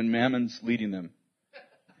 When Mammon's leading them,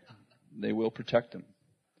 they will protect them.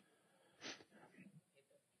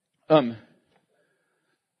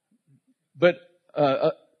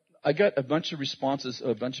 I got a bunch of responses.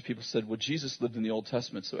 A bunch of people said, well, Jesus lived in the Old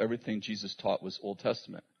Testament, so everything Jesus taught was Old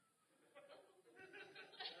Testament.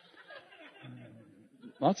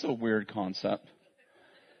 That's a weird concept.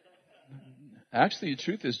 Actually, the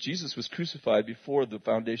truth is Jesus was crucified before the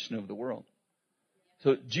foundation of the world.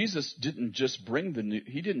 So Jesus didn't just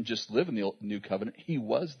He didn't just live in the new covenant. He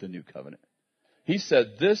was the new covenant. He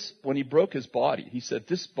said this, when He broke His body, He said,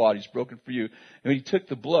 this body's broken for you. And when He took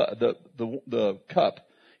the blood, the cup,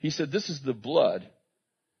 He said, this is the blood.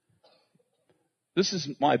 This is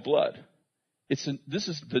my blood. This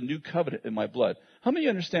is the new covenant in my blood. How many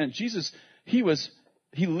understand Jesus, He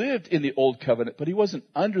lived in the old covenant, but He wasn't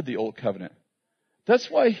under the old covenant. That's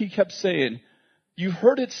why He kept saying, you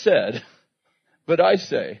heard it said, but I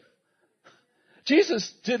say.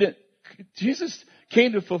 Jesus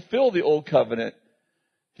came to fulfill the old covenant.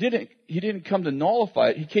 He didn't come to nullify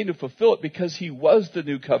it. He came to fulfill it because He was the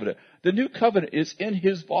new covenant. The new covenant is in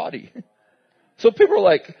His body. So people are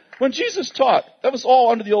like, when Jesus taught, that was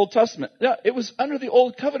all under the Old Testament. Yeah, it was under the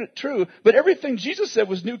old covenant, true, but everything Jesus said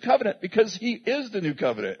was new covenant because He is the new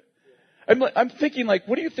covenant. I'm thinking,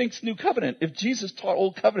 what do you think's new covenant? If Jesus taught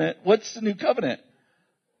old covenant, what's the new covenant?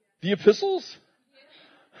 The epistles?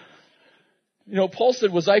 Paul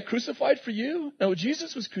said, was I crucified for you? No,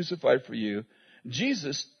 Jesus was crucified for you.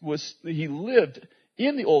 He lived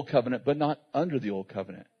in the old covenant, but not under the old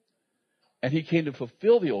covenant. And He came to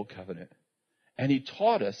fulfill the old covenant. And He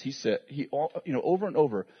taught us, He said, over and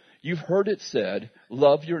over, you've heard it said,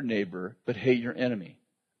 love your neighbor, but hate your enemy.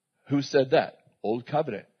 Who said that? Old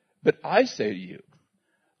covenant. But I say to you,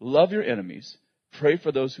 love your enemies, pray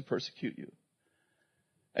for those who persecute you.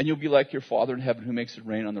 And you'll be like your Father in heaven who makes it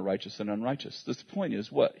rain on the righteous and unrighteous. This point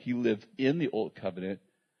is what? He lived in the old covenant,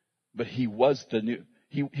 but He was the new.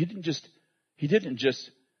 He didn't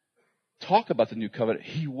just talk about the new covenant.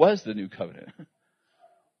 He was the new covenant.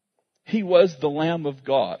 He was the Lamb of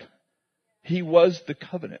God. He was the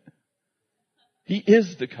covenant. He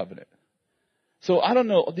is the covenant. So I don't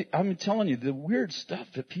know. I'm telling you, the weird stuff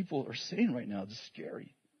that people are saying right now is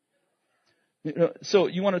scary. So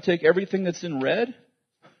you want to take everything that's in red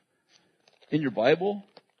in your Bible?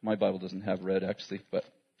 My Bible doesn't have red actually, but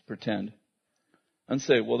pretend. And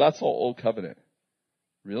say, well, that's all old covenant.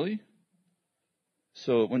 Really?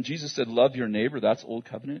 So when Jesus said, love your neighbor, that's old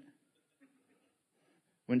covenant?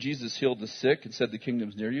 When Jesus healed the sick and said the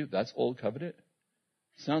kingdom's near you, that's old covenant?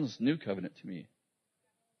 Sounds new covenant to me.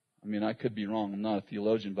 I mean, I could be wrong. I'm not a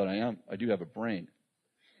theologian, but I do have a brain.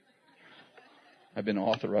 I've been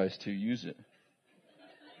authorized to use it.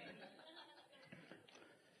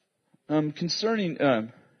 Concerning,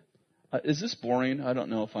 is this boring? I don't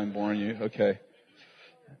know if I'm boring you. Okay.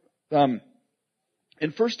 In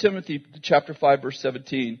 1 Timothy chapter 5, verse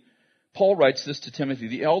 17, Paul writes this to Timothy: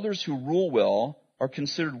 the elders who rule well are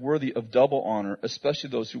considered worthy of double honor, especially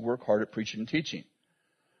those who work hard at preaching and teaching.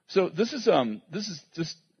 So this is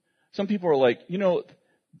just, some people are like, in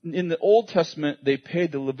the Old Testament they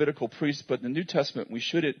paid the Levitical priests, but in the New Testament we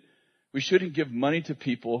shouldn't give money to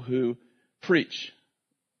people who preach.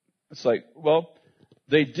 It's like, well,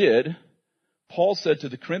 they did. Paul said to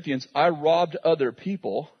the Corinthians, I robbed other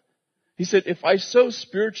people. He said, if I sow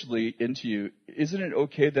spiritually into you, isn't it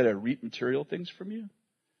okay that I reap material things from you?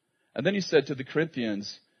 And then he said to the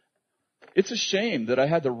Corinthians, it's a shame that I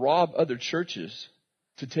had to rob other churches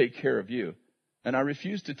to take care of you. And I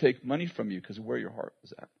refused to take money from you because of where your heart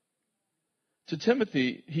was at. To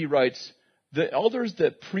Timothy, he writes, the elders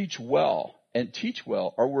that preach well and teach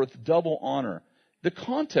well are worth double honor. The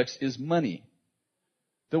context is money.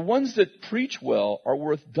 The ones that preach well are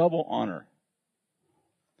worth double honor.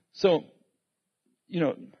 So,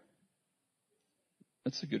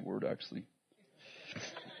 that's a good word actually.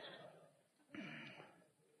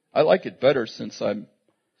 I like it better since I'm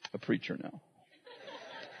a preacher now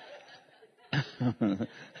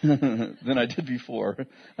than I did before.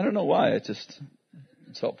 I don't know why. It's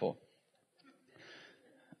helpful.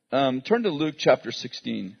 Turn to Luke chapter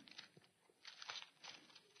 16.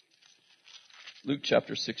 Luke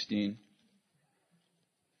chapter 16.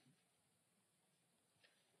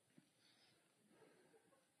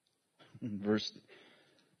 Verse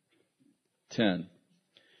 10.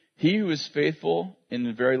 He who is faithful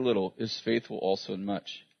in very little is faithful also in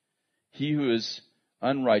much. He who is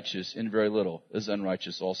unrighteous in very little is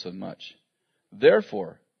unrighteous also in much.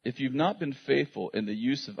 Therefore, if you've not been faithful in the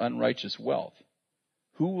use of unrighteous wealth,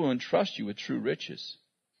 who will entrust you with true riches?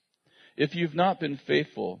 If you have not been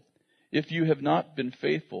faithful in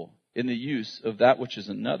the use of that which is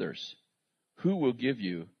another's, who will give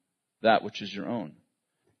you that which is your own?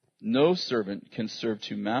 No servant can serve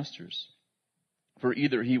two masters, for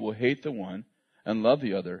either he will hate the one and love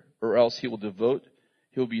the other, or else he will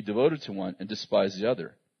be devoted to one and despise the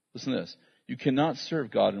other. Listen to this. You cannot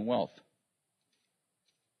serve God and wealth.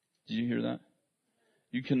 Did you hear that?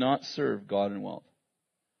 You cannot serve God and wealth.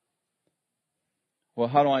 Well,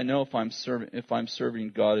 how do I know if I'm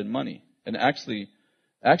serving God in money? And actually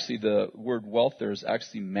the word wealth there is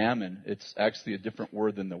actually mammon. It's actually a different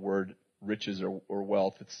word than the word riches or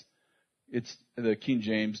wealth. It's the King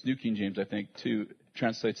James, New King James, I think, too,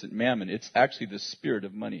 translates it mammon. It's actually the spirit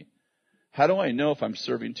of money. How do I know if I'm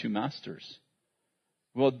serving two masters?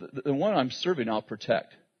 Well, the one I'm serving, I'll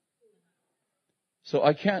protect. So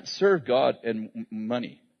I can't serve God and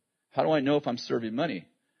money. How do I know if I'm serving money?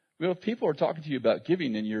 Well, if people are talking to you about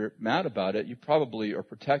giving and you're mad about it, you probably are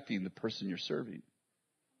protecting the person you're serving.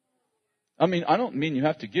 I mean, I don't mean you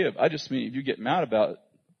have to give. I just mean if you get mad about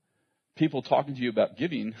people talking to you about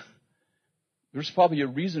giving, there's probably a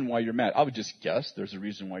reason why you're mad. I would just guess there's a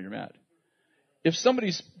reason why you're mad. If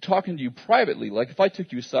somebody's talking to you privately, like if I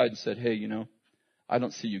took you aside and said, hey, I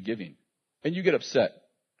don't see you giving, and you get upset,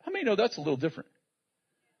 how many know that's a little different?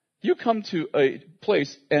 You come to a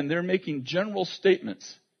place and they're making general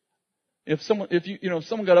statements. If someone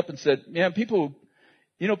got up and said, man, people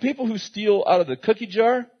who steal out of the cookie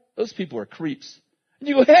jar, those people are creeps. And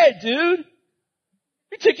you go, hey, dude,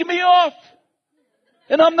 you're ticking me off.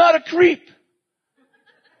 And I'm not a creep.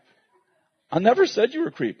 I never said you were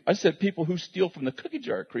a creep. I said people who steal from the cookie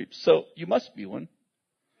jar are creeps. So you must be one.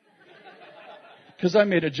 Because I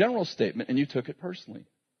made a general statement and you took it personally.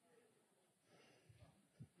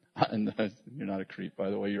 And you're not a creep, by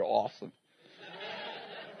the way. You're awesome.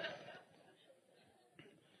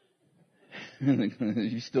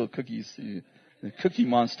 You steal cookies. The Cookie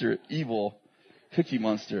Monster, evil Cookie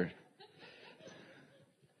Monster.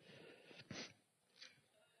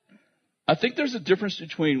 I think there's a difference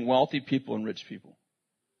between wealthy people and rich people.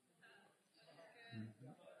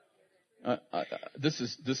 This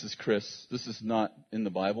is Chris. This is not in the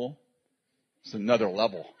Bible. It's another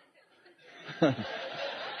level.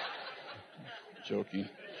 Joking.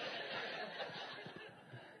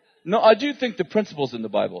 No, I do think the principle's in the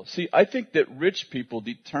Bible. See, I think that rich people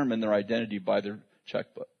determine their identity by their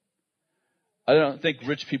checkbook. I don't think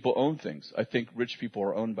rich people own things. I think rich people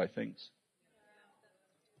are owned by things.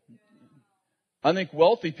 I think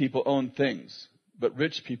wealthy people own things, but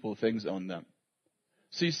rich people, things own them.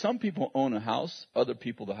 See, some people own a house, other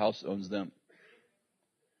people, the house owns them.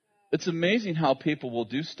 It's amazing how people will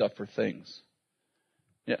do stuff for things.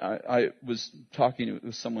 Yeah, I was talking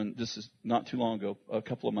with someone, this is not too long ago, a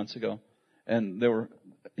couple of months ago, and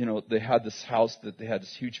they had this house that they had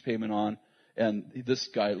this huge payment on, and this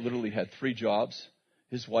guy literally had 3 jobs.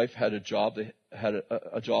 His wife had a job. They had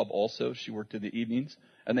a job also. She worked in the evenings,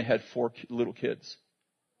 and they had 4 little kids.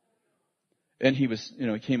 And he was,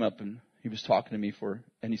 he came up and he was talking to me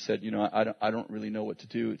and he said, I don't really know what to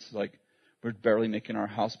do. It's like we're barely making our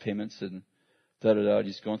house payments and da-da-da.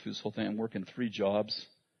 He's going through this whole thing. I'm working 3 jobs.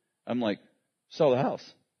 I'm like, sell the house.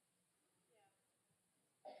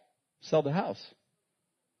 Sell the house.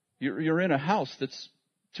 You're in a house that's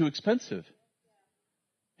too expensive.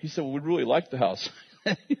 He said, well, we'd really like the house.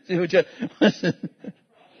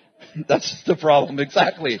 That's the problem,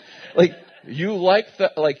 exactly. Like, you like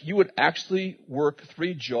that, like you would actually work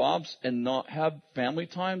 3 jobs and not have family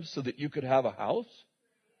time so that you could have a house?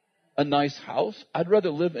 A nice house? I'd rather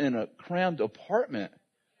live in a crammed apartment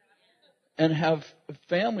and have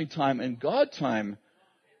family time and God time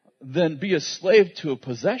than be a slave to a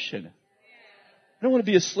possession. I don't want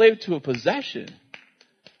to be a slave to a possession.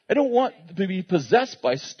 I don't want to be possessed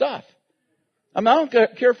by stuff. I don't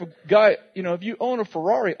care if a guy, if you own a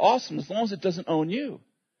Ferrari, awesome, as long as it doesn't own you.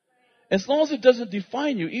 As long as it doesn't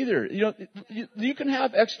define you either. You can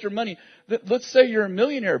have extra money. Let's say you're a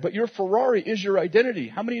millionaire, but your Ferrari is your identity.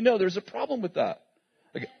 How many know there's a problem with that?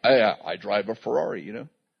 Like, I drive a Ferrari,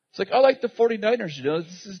 It's like, I like the 49ers,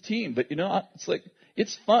 this is a team. But, it's like,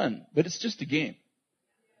 it's fun, but it's just a game.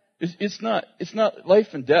 It's not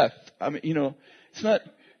life and death. It's not,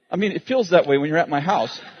 it feels that way when you're at my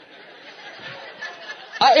house.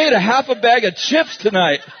 I ate a half a bag of chips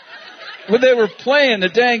tonight when they were playing the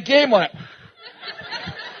dang game on it.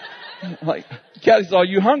 Like, Kathy's all,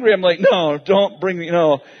 you hungry? I'm like, no, don't bring me,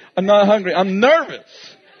 I'm not hungry. I'm nervous.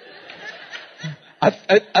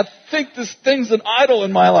 I think this thing's an idol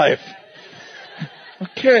in my life.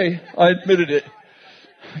 Okay, I admitted it.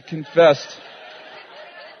 I confessed.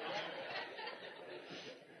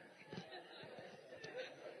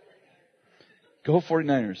 Go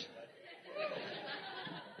 49ers.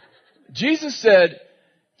 Jesus said,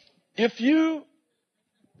 if you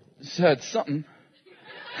said something,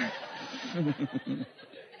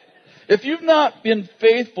 if you've not been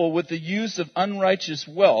faithful with the use of unrighteous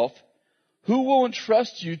wealth, who will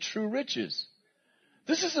entrust you true riches?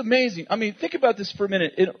 This is amazing. Think about this for a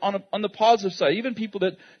minute. On the positive side, even people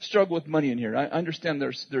that struggle with money in here, I understand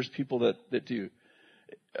there's people that do.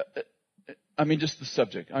 Just the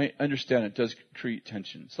subject. I understand it does create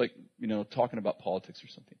tension. It's like, talking about politics or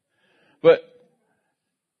something. But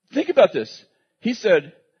think about this. He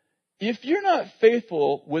said, if you're not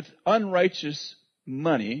faithful with unrighteous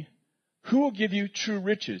money, who will give you true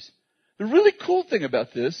riches? The really cool thing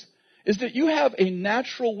about this is that you have a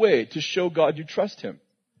natural way to show God you trust Him.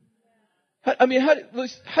 How do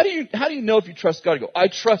you know if you trust God? You go, I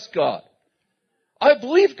trust God. I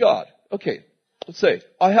believe God. Okay, let's say,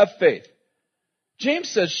 I have faith. James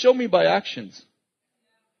says, show me by actions.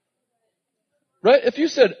 Right? If you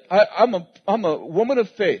said, I'm a woman of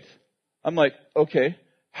faith, I'm like, okay,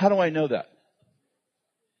 how do I know that?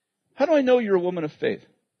 How do I know you're a woman of faith?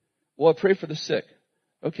 Well, I pray for the sick.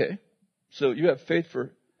 Okay, so you have faith for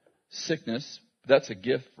sickness. That's a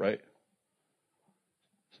gift, right?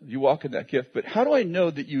 So you walk in that gift. But how do I know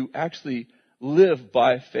that you actually live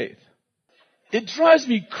by faith? It drives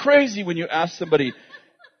me crazy when you ask somebody,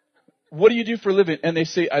 what do you do for a living? And they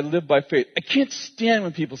say, I live by faith. I can't stand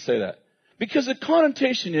when people say that. Because the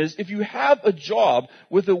connotation is, if you have a job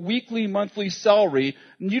with a weekly, monthly salary,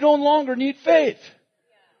 you no longer need faith.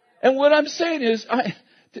 And what I'm saying is,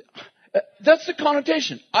 that's the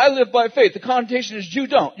connotation. I live by faith. The connotation is, you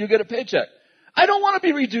don't. You get a paycheck. I don't want to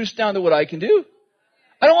be reduced down to what I can do.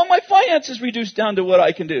 I don't want my finances reduced down to what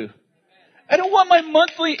I can do. I don't want my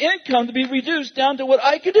monthly income to be reduced down to what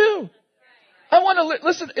I can do. I want to,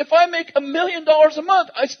 listen, if I make $1 million a month,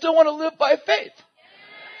 I still want to live by faith.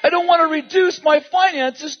 I don't want to reduce my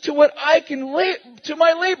finances to what I can to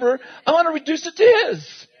my labor. I want to reduce it to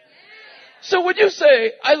His. So when you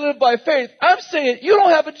say, I live by faith, I'm saying you don't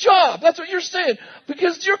have a job. That's what you're saying.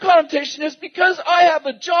 Because your connotation is because I have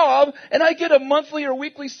a job and I get a monthly or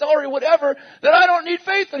weekly salary or whatever, that I don't need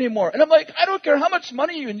faith anymore. And I'm like, I don't care how much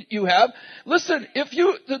money you have. Listen,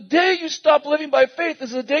 the day you stop living by faith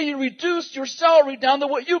is the day you reduce your salary down to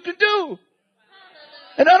what you can do.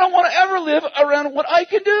 And I don't want to ever live around what I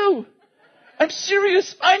can do. I'm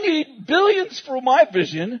serious. I need billions for my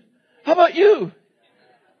vision. How about you?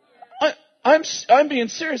 I'm being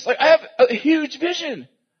serious. Like, I have a huge vision.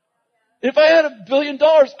 If I had $1 billion,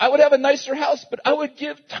 I would have a nicer house, but I would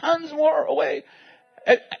give tons more away.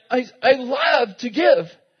 I love to give.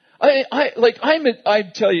 I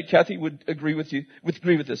tell you, Kathy would agree with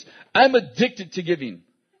this. I'm addicted to giving.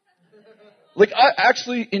 Like, I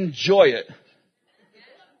actually enjoy it.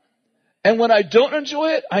 And when I don't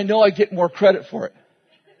enjoy it, I know I get more credit for it.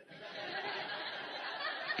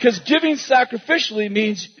 Because giving sacrificially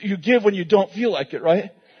means you give when you don't feel like it, right?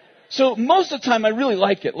 So most of the time I really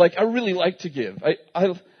like it. Like, I really like to give.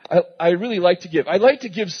 I really like to give. I like to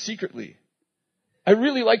give secretly. I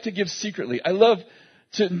really like to give secretly. I love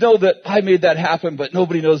to know that I made that happen, but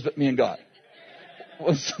nobody knows but me and God.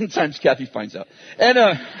 Well, sometimes Kathy finds out.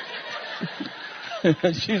 And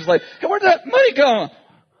she's like, hey, where'd that money go?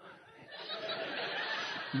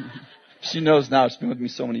 She knows now. It's been with me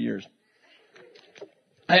so many years.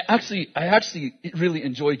 I actually really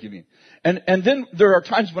enjoy giving. And then there are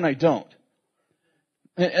times when I don't.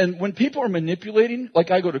 And when people are manipulating,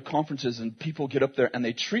 like I go to conferences and people get up there and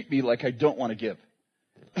they treat me like I don't want to give.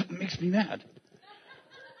 It makes me mad.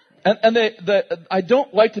 And I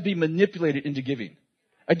don't like to be manipulated into giving.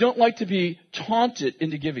 I don't like to be taunted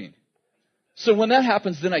into giving. So when that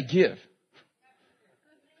happens, then I give.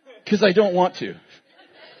 Because I don't want to.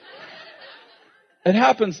 It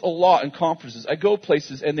happens a lot in conferences. I go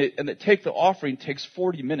places and they take the offering takes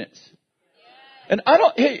 40 minutes. And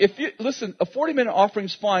listen, a 40-minute offering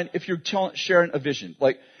is fine if you're sharing a vision.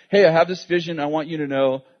 Like, hey, I have this vision. I want you to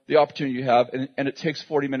know the opportunity you have. And it takes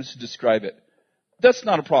 40 minutes to describe it. That's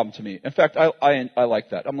not a problem to me. In fact, I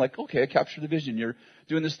like that. I'm like, okay, I captured the vision. You're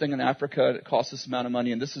doing this thing in Africa. It costs this amount of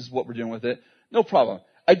money and this is what we're doing with it. No problem.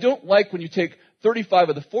 I don't like when you take 35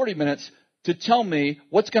 of the 40 minutes to tell me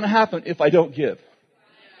what's going to happen if I don't give.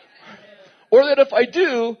 Or that if I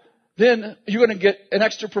do, then you're going to get an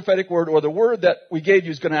extra prophetic word, or the word that we gave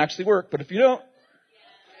you is going to actually work. But if you don't,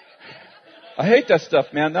 I hate that stuff,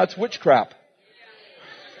 man. That's witchcraft.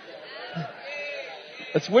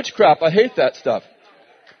 That's witchcraft. I hate that stuff.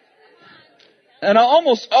 And I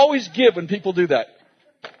almost always give when people do that.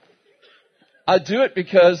 I do it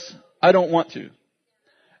because I don't want to.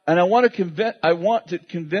 And I want to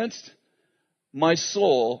convince my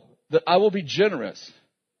soul that I will be generous.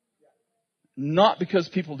 Not because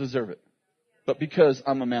people deserve it, but because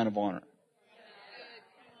I'm a man of honor.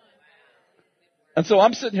 And so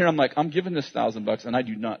I'm sitting here, I'm like, I'm giving this $1,000 and I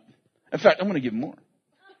do not. In fact, I'm going to give more.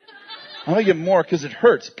 I'm going to give more because it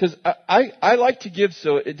hurts. Because I like to give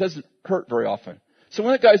so it doesn't hurt very often. So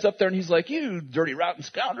when the guy's up there and he's like, you dirty rotten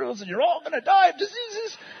scoundrels and you're all going to die of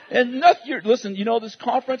diseases. And listen, you know, this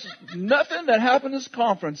conference, nothing that happened in this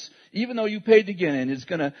conference, even though you paid to get in, is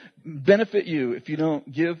going to benefit you if you don't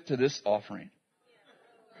give to this offering.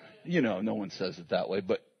 You know, no one says it that way,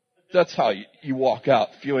 but that's how you walk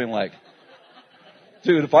out feeling like,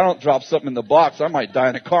 dude, if I don't drop something in the box, I might die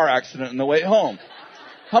in a car accident on the way home.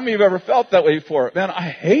 How many of you have ever felt that way before? Man, I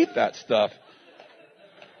hate that stuff.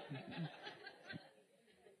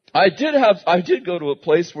 I did go to a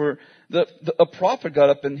place where a prophet got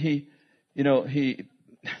up and he took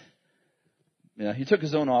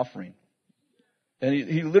his own offering. And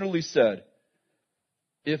he literally said,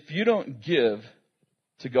 if you don't give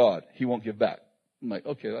to God, he won't give back. I'm like,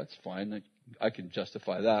 okay, that's fine. I can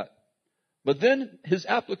justify that. But then his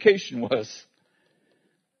application was,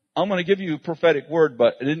 I'm going to give you a prophetic word,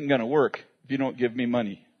 but it isn't going to work if you don't give me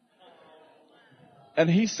money. And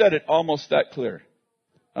he said it almost that clear.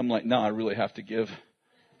 I'm like, no, I really have to give.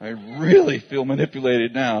 I really feel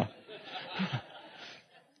manipulated now.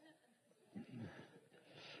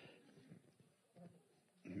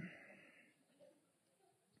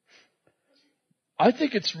 I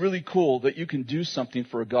think it's really cool that you can do something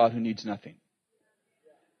for a God who needs nothing.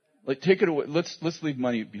 Like, take it away. Let's leave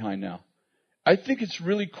money behind now. I think it's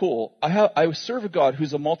really cool. I serve a God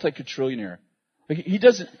who's a multi-quadrillionaire. Like,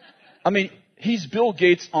 he's Bill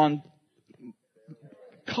Gates on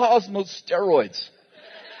Cosmos steroids.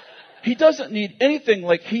 He doesn't need anything.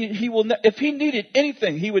 Like, he will. If he needed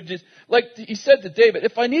anything, he would just, like he said to David,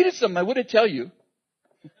 if I needed something, I wouldn't tell you.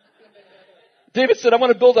 David said, I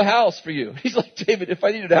want to build a house for you. He's like, David, if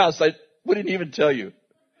I needed a house, I wouldn't even tell you.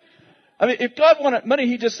 I mean, if God wanted money,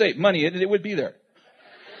 he'd just say money and it would be there.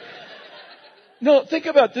 No, think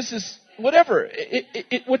about this is whatever.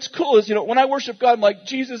 What's cool is, when I worship God, I'm like,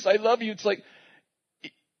 Jesus, I love you. It's like,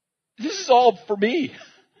 this is all for me.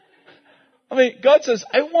 I mean, God says,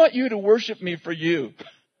 I want you to worship me for you.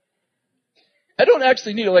 I don't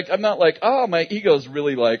actually need it. I'm not like, my ego's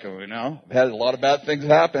really I've had a lot of bad things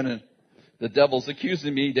happen and the devil's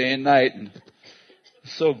accusing me day and night. And I'm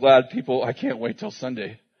so glad I can't wait till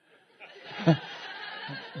Sunday.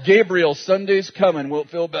 Gabriel, Sunday's coming. We'll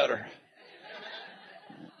feel better.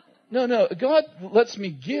 No. God lets me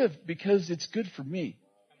give because it's good for me.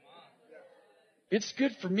 It's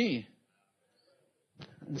good for me.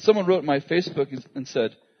 And someone wrote in my Facebook and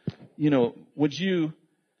said, would you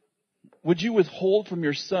withhold from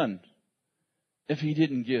your son if he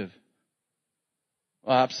didn't give?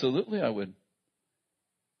 Well, absolutely I would.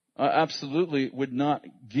 I absolutely would not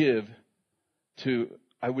give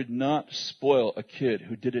I would not spoil a kid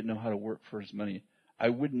who didn't know how to work for his money. I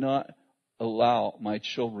would not allow my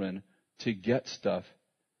children to get stuff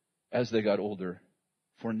as they got older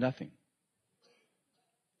for nothing.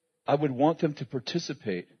 I would want them to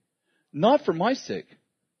participate, not for my sake,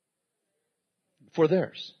 for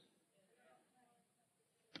theirs.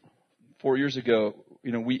 4 years ago,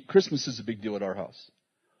 Christmas is a big deal at our house.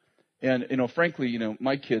 And, frankly,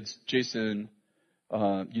 my kids, Jason,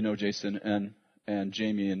 Jason and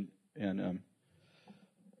Jamie and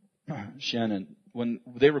Shannon, when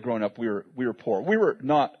they were growing up, we were poor. We were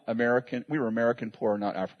not American. We were American poor,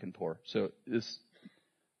 not African poor. So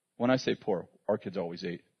when I say poor, our kids always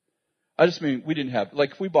ate. I just mean we didn't have,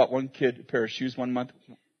 if we bought one kid a pair of shoes one month,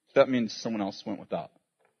 that means someone else went without.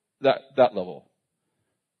 That level.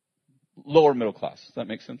 Lower middle class. Does that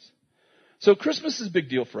make sense? So Christmas is a big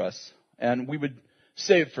deal for us. And we would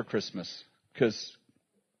save for Christmas because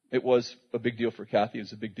it was a big deal for Kathy. It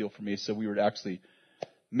was a big deal for me. So we would actually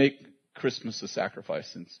make Christmas a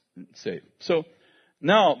sacrifice and save. So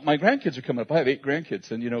now my grandkids are coming up. I have 8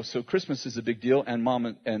 grandkids. And, so Christmas is a big deal. And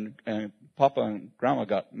Mom and Papa and Grandma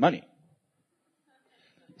got money.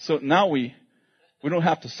 So now we don't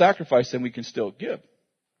have to sacrifice and we can still give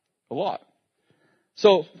a lot.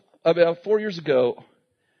 So about 4 years ago,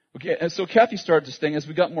 okay, and so Kathy started this thing. As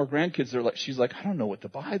we got more grandkids, she's like, I don't know what to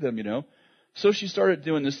buy them, So she started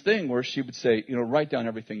doing this thing where she would say, write down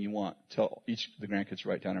everything you want. Tell each of the grandkids,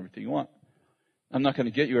 write down everything you want. I'm not going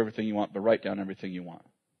to get you everything you want, but write down everything you want.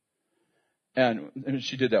 And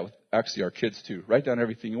she did that with actually our kids too. Write down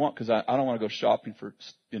everything you want because I don't want to go shopping for,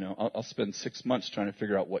 I'll spend 6 months trying to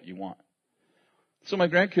figure out what you want. So my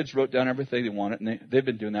grandkids wrote down everything they wanted, and they've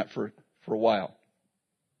been doing that for a while.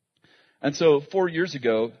 And so 4 years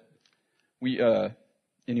ago, we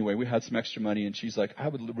had some extra money, and she's like, I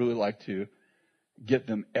would really like to get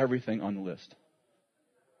them everything on the list.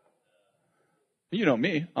 You know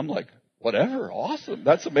me, I'm like, whatever, awesome,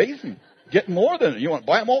 that's amazing. Get more than it. You want to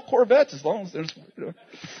buy them all Corvettes as long as there's,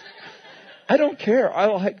 I don't care. I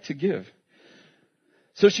like to give.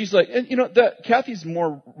 So she's like, and that Kathy's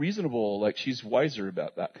more reasonable, she's wiser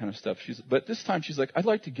about that kind of stuff. But this time she's like, I'd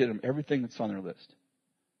like to get them everything that's on their list.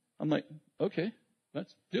 I'm like, okay,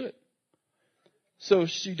 let's do it. So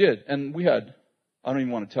she did, and we had, I don't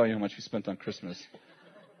even want to tell you how much we spent on Christmas.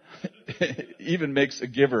 It even makes a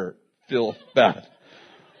giver feel bad.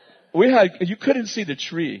 You couldn't see the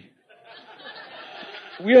tree.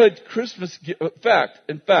 We had Christmas,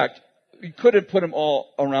 in fact, we couldn't put them all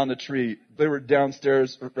around the tree. They were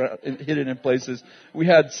downstairs, hidden in places. We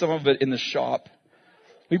had some of it in the shop.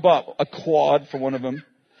 We bought a quad for one of them.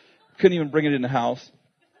 Couldn't even bring it in the house.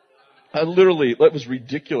 That was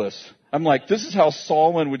ridiculous. I'm like, this is how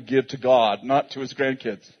Solomon would give to God, not to his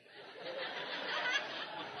grandkids.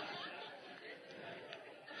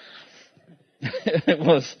 It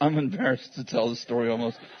was. I'm embarrassed to tell the story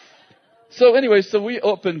almost. So anyway, we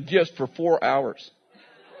opened gifts for 4 hours.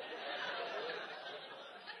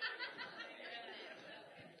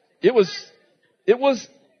 It was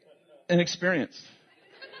an experience.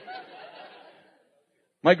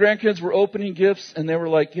 My grandkids were opening gifts, and they were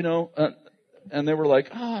like, and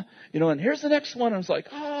here's the next one. I was like,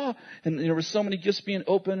 and there were so many gifts being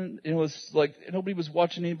opened. It was like nobody was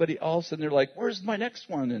watching anybody else, and they're like, where's my next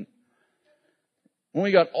one? And when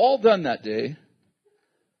we got all done that day,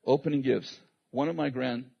 opening gifts, one of my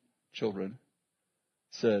grandchildren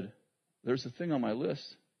said, there's a thing on my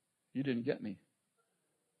list you didn't get me.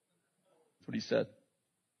 That's what he said.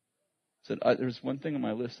 He said, there's one thing on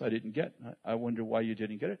my list I didn't get. I wonder why you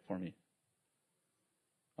didn't get it for me.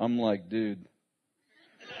 I'm like, dude.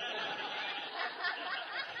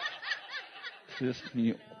 This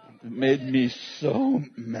made me so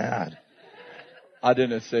mad. I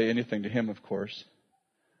didn't say anything to him, of course.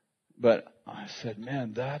 But I said,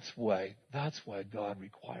 man, that's why God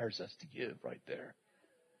requires us to give right there.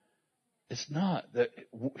 It's not that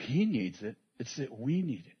he needs it. It's that we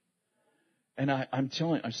need it. And I'm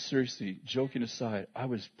seriously, joking aside, I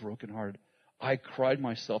was brokenhearted. I cried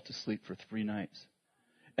myself to sleep for 3 nights.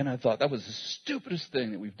 And I thought that was the stupidest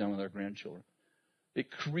thing that we've done with our grandchildren.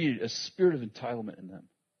 It created a spirit of entitlement in them.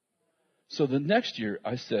 So the next year,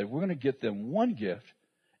 I said, we're going to get them one gift,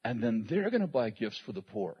 and then they're going to buy gifts for the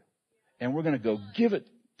poor. And we're going to go give it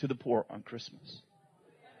to the poor on Christmas.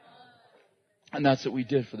 And that's what we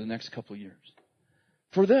did for the next couple of years.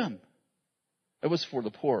 For them. It was for the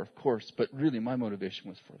poor, of course, but really my motivation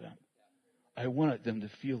was for them. I wanted them to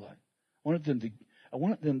feel like. I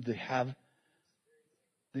wanted them to have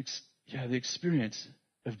the experience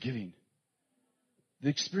of giving. The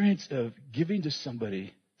experience of giving to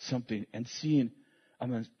somebody something and seeing, I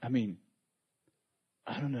don't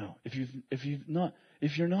know.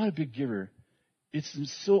 If you're not a big giver, it's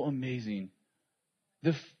so amazing.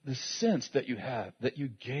 The sense that you have that you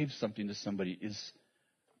gave something to somebody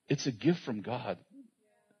it's a gift from God.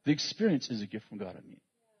 The experience is a gift from God.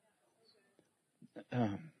 How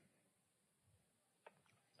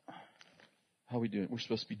are we doing? We're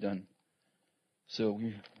supposed to be done. So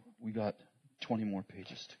we got 20 more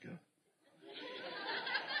pages to go.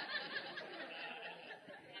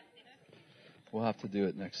 We'll have to do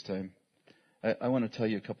it next time. I want to tell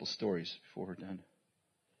you a couple stories before we're done.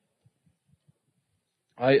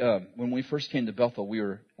 When we first came to Bethel,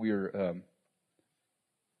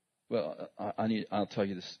 I'll tell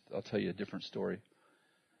you this. I'll tell you a different story.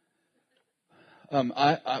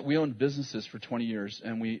 We owned businesses for 20 years,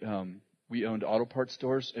 and we owned auto parts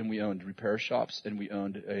stores, and we owned repair shops, and we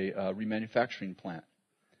owned a remanufacturing plant.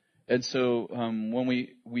 And so when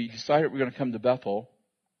we decided we were going to come to Bethel,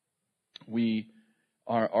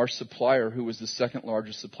 our supplier, who was the second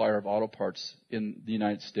largest supplier of auto parts in the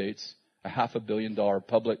United States, a $500 million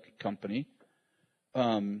public company,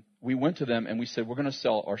 we went to them and we said, we're going to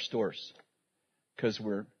sell our stores because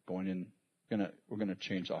we're going to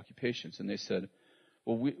change occupations. And they said,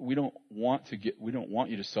 well, we don't want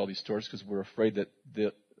you to sell these stores because we're afraid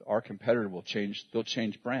that our competitor they'll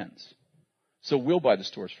change brands. So we'll buy the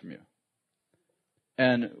stores from you.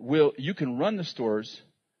 And you can run the stores,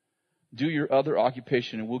 do your other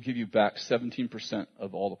occupation, and we'll give you back 17%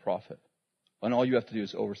 of all the profit. And all you have to do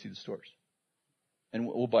is oversee the stores. And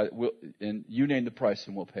and you name the price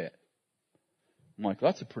and we'll pay it. I'm like,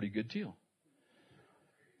 that's a pretty good deal.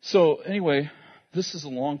 So anyway, this is a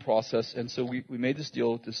long process, and so we made this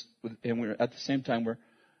deal and we're at the same time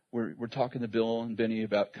we're talking to Bill and Benny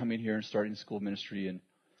about coming here and starting the school ministry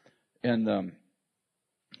and kind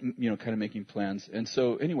of making plans. And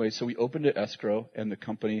so anyway, so we opened an escrow, and the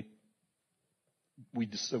company we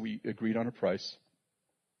agreed on a price.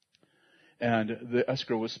 And the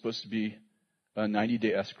escrow was supposed to be a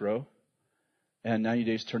 90-day escrow. And 90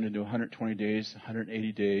 days turned into 120 days,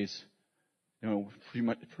 180 days.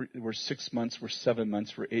 We're 6 months, we're 7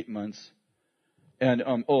 months, we're 8 months. And,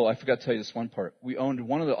 I forgot to tell you this one part. We owned 3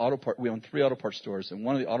 auto parts stores, and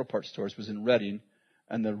one of the auto parts stores was in Redding,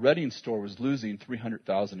 and the Redding store was losing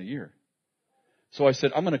 $300,000 a year. So I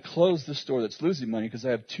said, I'm going to close this store that's losing money because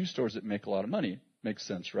I have 2 stores that make a lot of money. Makes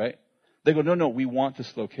sense, right? They go, no, we want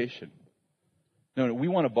this location. No, we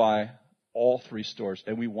want to buy all 3 stores,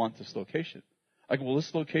 and we want this location. I go, well,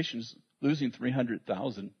 this location is losing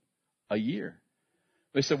 $300,000 a year.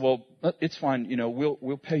 They said, well, it's fine.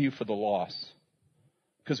 We'll pay you for the loss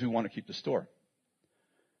because we want to keep the store.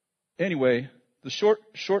 Anyway, the short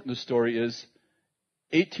of the story is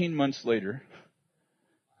 18 months later,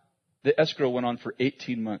 the escrow went on for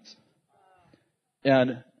 18 months.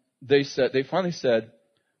 And they finally said,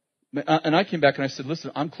 and I came back and I said,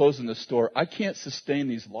 listen, I'm closing this store. I can't sustain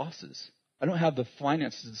these losses. I don't have the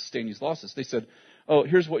finances to sustain these losses. They said,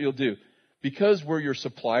 here's what you'll do. Because we're your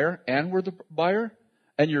supplier and we're the buyer,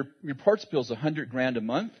 and your parts bill is $100,000 a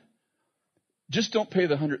month, just don't pay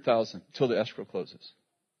the $100,000 until the escrow closes.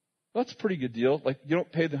 Well, that's a pretty good deal. Like, you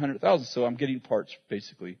don't pay the $100,000, so I'm getting parts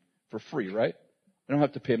basically for free, right? I don't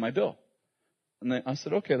have to pay my bill. And then I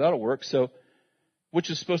said, okay, that'll work. So, which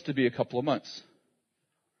is supposed to be a couple of months.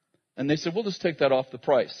 And they said, we'll just take that off the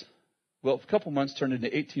price. Well, a couple of months turned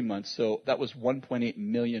into 18 months, so that was $1.8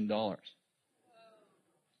 million.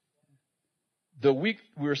 The week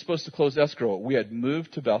we were supposed to close escrow, we had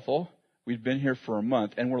moved to Bethel. We'd been here for a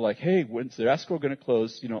month, and we're like, hey, when's the escrow going to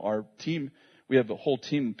close? Our team, we have a whole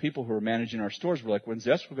team of people who are managing our stores. We're like, when's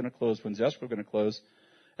the escrow going to close? When's the escrow going to close?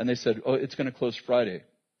 And they said, it's going to close Friday.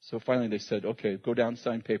 So finally they said, okay, go down,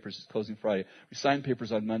 sign papers. It's closing Friday. We signed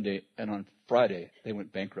papers on Monday, and on Friday they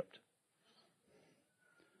went bankrupt.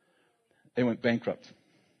 They went bankrupt.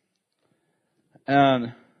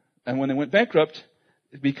 And when they went bankrupt,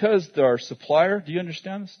 because our supplier, do you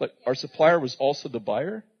understand this? Like, our supplier was also the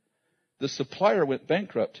buyer. The supplier went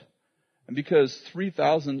bankrupt. And because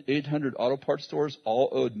 3,800 auto parts stores all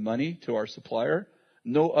owed money to our supplier,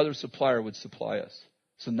 no other supplier would supply us.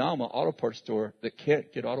 So now I'm an auto parts store that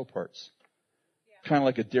can't get auto parts. Yeah. Kind of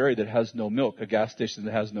like a dairy that has no milk, a gas station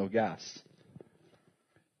that has no gas.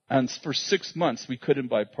 And for 6 months, we couldn't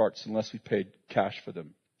buy parts unless we paid cash for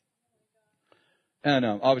them. And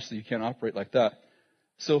obviously, you can't operate like that.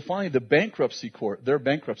 So finally, their bankruptcy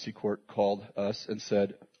court called us and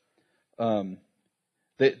said, sent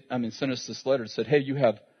us this letter and said, hey, you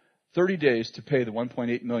have 30 days to pay the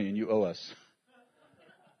 $1.8 million you owe us.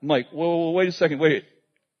 I'm like, whoa, wait a second, wait.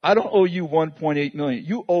 I don't owe you $1.8 million.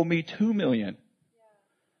 You owe me $2 million.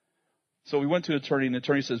 So we went to an attorney, and the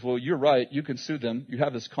attorney says, well, you're right. You can sue them. You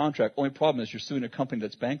have this contract. Only problem is you're suing a company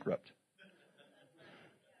that's bankrupt.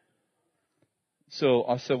 So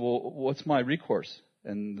I said, well, what's my recourse?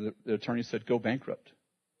 And the attorney said, go bankrupt.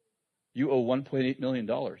 You owe $1.8 million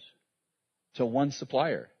to one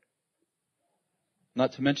supplier,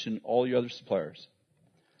 not to mention all your other suppliers.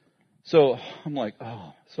 So I'm like,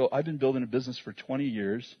 oh. So I've been building a business for 20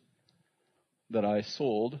 years that I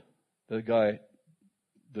sold. The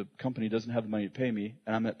company doesn't have the money to pay me,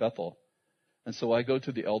 and I'm at Bethel. And so I go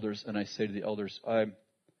to the elders, and I say to the elders, I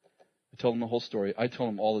tell them the whole story. I tell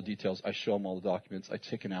them all the details. I show them all the documents. I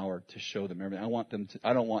take an hour to show them everything.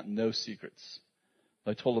 I don't want no secrets.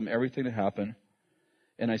 I told them everything that happened.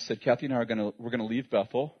 And I said, Kathy and I we're going to leave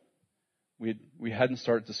Bethel. We hadn't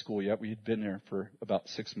started the school yet. We had been there for about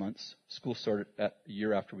 6 months. School started a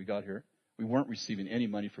year after we got here. We weren't receiving any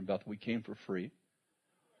money from Bethel. We came for free.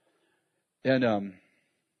 And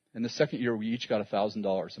in the second year, we each got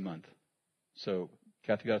 $1,000 a month. So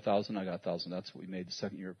Kathy got $1,000, I got $1,000. That's what we made the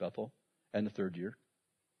second year at Bethel, and the third year.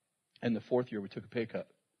 And the fourth year, we took a pay cut.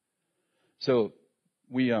 So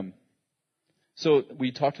we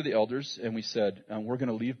talked to the elders, and we said, we're going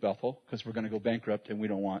to leave Bethel because we're going to go bankrupt, and we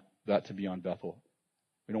don't want that to be on Bethel.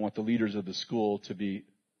 We don't want the leaders of the school to be,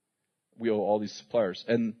 we owe all these suppliers.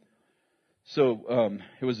 And so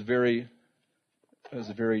it was a very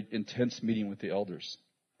intense meeting with the elders.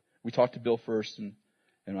 We talked to Bill first, and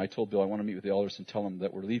I told Bill I want to meet with the elders and tell them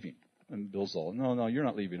that we're leaving. And Bill's all, no, you're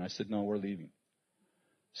not leaving. I said, no, we're leaving.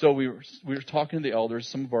 So we were talking to the elders.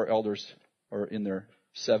 Some of our elders are in their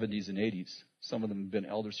 70s and 80s. Some of them have been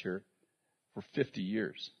elders here for 50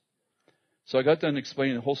 years. So I got done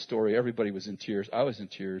explaining the whole story. Everybody was in tears. I was in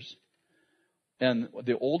tears. And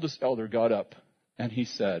the oldest elder got up and he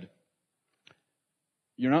said,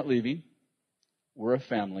 you're not leaving. We're a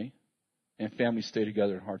family, and families stay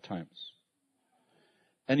together in hard times.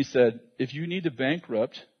 And he said, if you need to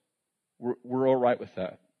bankrupt, we're all right with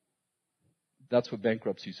that. That's what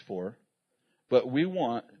bankruptcy's for. But we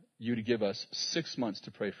want you to give us 6 months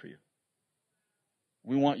to pray for you.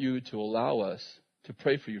 We want you to allow us to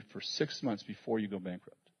pray for you for 6 months before you go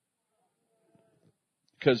bankrupt.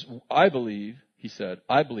 Because I believe, he said,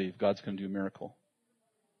 God's going to do a miracle.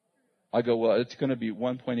 I go, well, it's going to be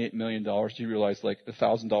 $1.8 million. Do you realize, like,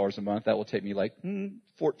 $1,000 a month, that will take me, like,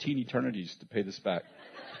 14 eternities to pay this back.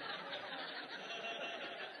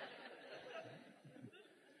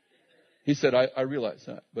 He said, I realize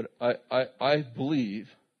that, but I believe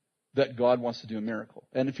that God wants to do a miracle.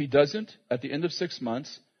 And if he doesn't, at the end of 6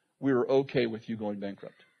 months, we were okay with you going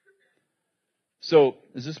bankrupt. So,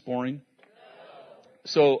 is this boring?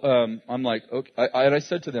 So, I'm like, okay. And I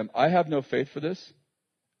said to them, I have no faith for this.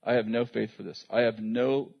 I have no faith for this. I have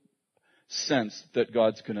no sense that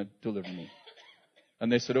God's going to deliver me.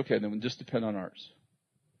 And they said, okay, then we'll just depend on ours.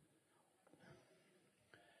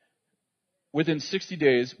 Within 60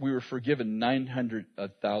 days, we were forgiven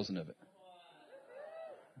 900,000 of it.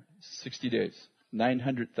 60 days.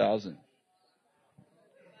 900,000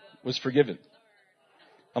 was forgiven.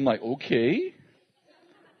 I'm like, okay.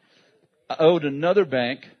 I owed another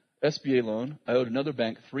bank, SBA loan, I owed another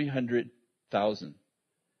bank 300,000.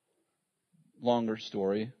 Longer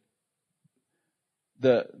story.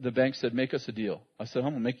 The bank said, make us a deal. I said,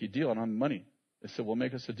 I'm going to make you a deal and I'm money. They said, well,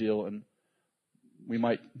 make us a deal and we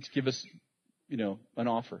might give us, an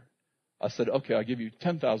offer. I said, okay, I'll give you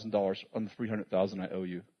 $10,000 on the $300,000 I owe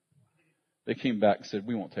you. They came back and said,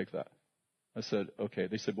 we won't take that. I said, okay.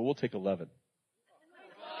 They said, well, we'll take 11.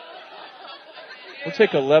 We'll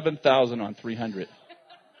take 11,000 on 300.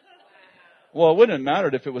 Well, it wouldn't have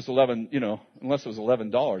mattered if it was 11, unless it was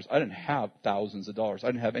 $11. I didn't have thousands of dollars. I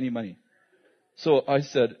didn't have any money. So I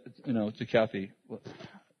said, to Kathy, well,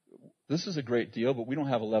 this is a great deal, but we don't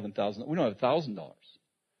have $11,000. We don't have $1,000.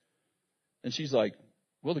 And she's like,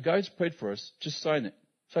 well, the guys paid for us. Just sign it.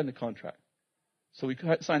 Sign the contract. So we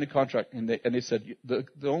signed the contract, and they said,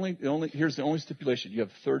 here's the only stipulation. You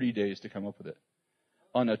have 30 days to come up with it.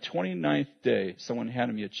 On the 29th day, someone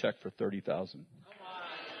handed me a check for $30,000.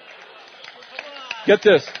 Get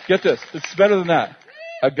this. It's better than that.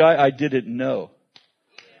 A guy I didn't know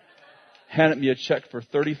handed me a check for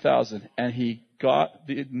 $30,000, and he got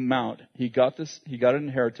the amount. He got an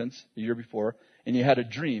inheritance the year before, and he had a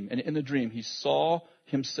dream. And in the dream, he saw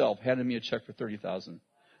himself handing me a check for $30,000.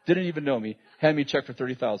 Didn't even know me. Handed me a check for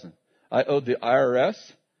 $30,000. I owed the IRS.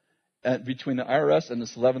 And between the IRS and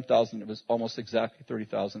this $11,000, it was almost exactly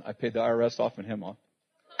 $30,000. I paid the IRS off and him off.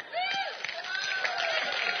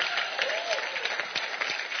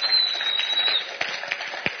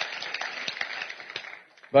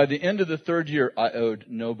 By the end of the third year, I owed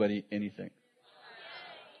nobody anything.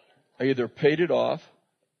 I either paid it off,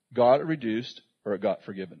 got it reduced, or it got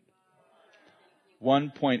forgiven.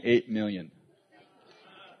 $1.8 million.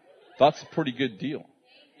 That's a pretty good deal.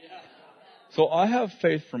 So I have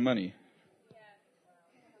faith for money.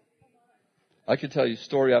 I could tell you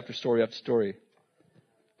story after story after story.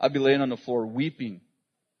 I'd be laying on the floor weeping.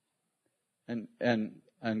 And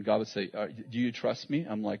God would say, do you trust me?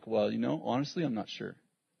 I'm like, well, honestly, I'm not sure.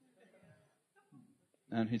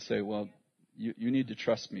 And he'd say, well, you need to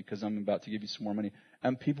trust me because I'm about to give you some more money.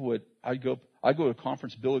 And I'd go to a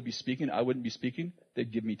conference, Bill would be speaking, I wouldn't be speaking,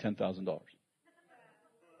 they'd give me $10,000.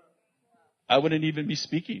 I wouldn't even be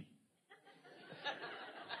speaking.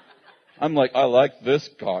 I'm like, I like this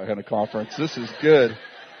guy in a conference. This is good.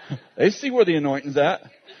 They see where the anointing's at.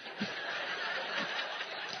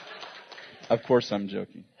 Of course I'm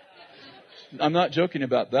joking. I'm not joking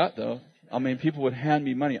about that though. I mean, people would hand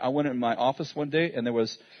me money. I went in my office one day and there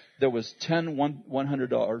was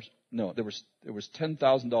 $100. No, there was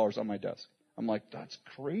 $10,000 on my desk. I'm like, that's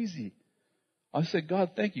crazy. I said,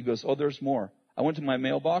 God, thank you. He goes, oh, there's more. I went to my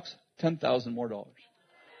mailbox, $10,000 more dollars.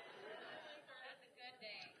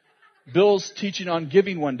 Bill's teaching on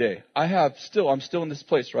giving one day. I'm still in this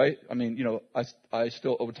place, right? I mean, I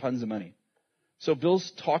still owe tons of money. So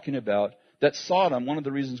Bill's talking about that Sodom, one of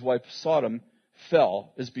the reasons why Sodom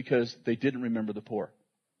fell is because they didn't remember the poor.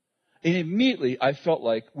 And immediately I felt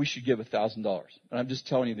like we should give $1,000. And I'm just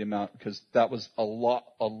telling you the amount because that was a lot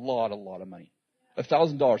of money.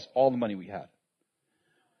 $1,000, all the money we had.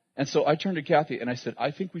 And so I turned to Kathy and I said, I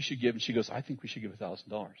think we should give. And she goes, I think we should give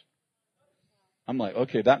 $1,000. I'm like,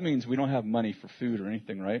 okay, that means we don't have money for food or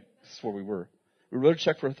anything, right? This is where we were. We wrote a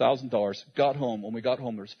check for $1,000, got home. When we got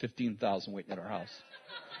home, there was $15,000 waiting at our house.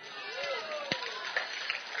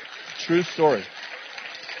 True story.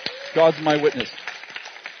 God's my witness.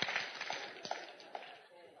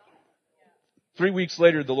 3 weeks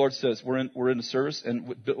later, the Lord says, we're in a service,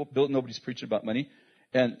 and Bill, nobody's preaching about money.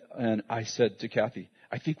 And I said to Kathy,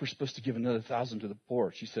 I think we're supposed to give another $1,000 to the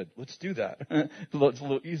poor. She said, let's do that. It's a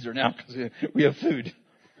little easier now because we have food.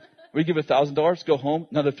 We give $1,000, go home,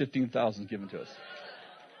 another $15,000 given to us.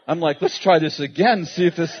 I'm like, let's try this again, see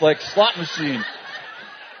if this slot machine.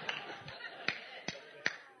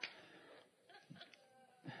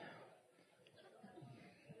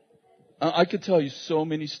 I could tell you so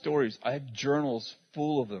many stories. I have journals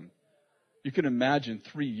full of them. You can imagine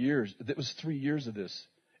 3 years. It was 3 years of this.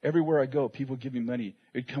 Everywhere I go, people give me money.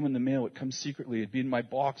 It'd come in the mail. It'd come secretly. It'd be in my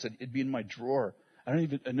box. It'd be in my drawer. I don't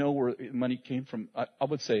even know where money came from. I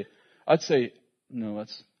would say a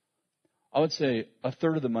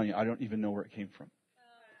third of the money, I don't even know where it came from.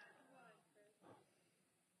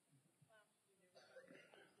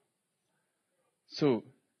 So,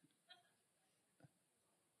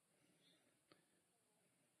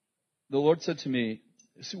 the Lord said to me,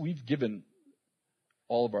 see, we've given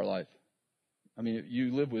all of our life. I mean,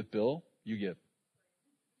 you live with Bill, you give.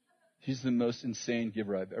 He's the most insane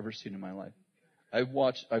giver I've ever seen in my life. We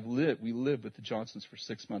lived with the Johnsons for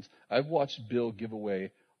 6 months. I've watched Bill give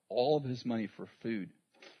away all of his money for food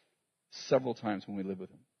several times when we lived with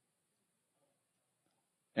him.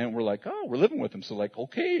 And we're like, oh, we're living with him. So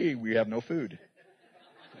okay, we have no food.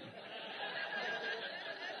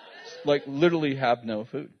 Literally have no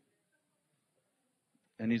food.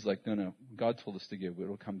 And he's like, no, God told us to give.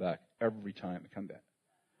 It'll come back every time it come back.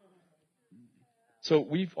 So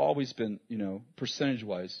we've always been,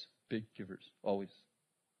 percentage-wise, big givers, always.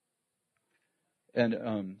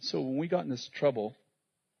 And so when we got in this trouble,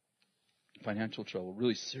 financial trouble,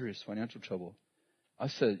 really serious financial trouble, I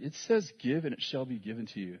said, it says give and it shall be given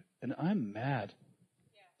to you. And I'm mad.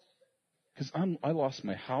 Because I lost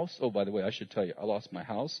my house. Oh, by the way, I should tell you, I lost my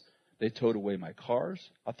house. They towed away my cars.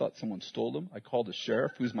 I thought someone stole them. I called the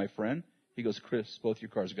sheriff, who's my friend. He goes, Chris, both your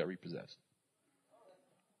cars got repossessed.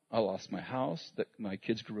 I lost my house that my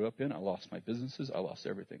kids grew up in. I lost my businesses. I lost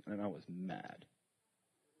everything. And I was mad.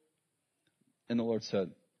 And the Lord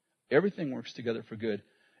said, everything works together for good.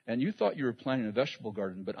 And you thought you were planting a vegetable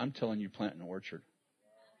garden, but I'm telling you, plant an orchard.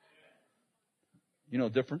 You know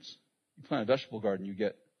the difference? You plant a vegetable garden, you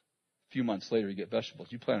get, a few months later, you get vegetables.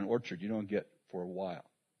 You plant an orchard, you don't get for a while.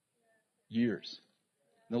 Years.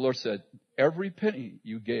 And the Lord said, every penny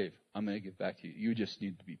you gave, I'm going to give back to you. You just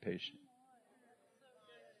need to be patient.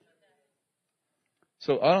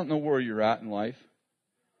 So I don't know where you're at in life,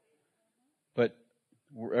 but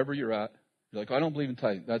wherever you're at, you're like, I don't believe in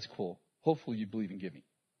tithing. That's cool. Hopefully you believe in giving.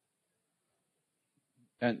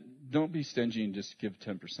 And don't be stingy and just give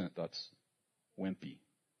 10%. That's wimpy.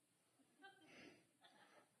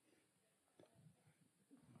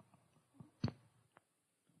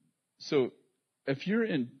 So if you're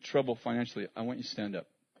in trouble financially, I want you to stand up.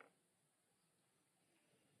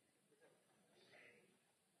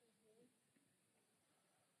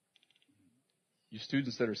 You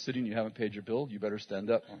students that are sitting, you haven't paid your bill, you better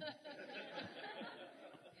stand up.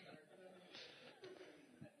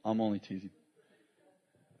 I'm only teasing.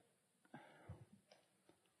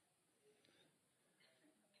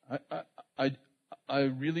 I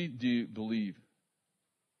really do believe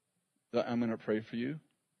that I'm going to pray for you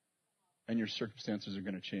and your circumstances are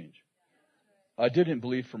going to change. I didn't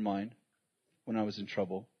believe for mine when I was in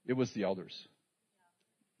trouble. It was the elders.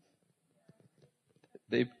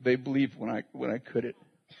 They believed when I couldn't.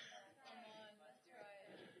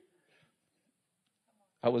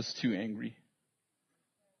 I was too angry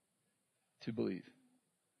to believe.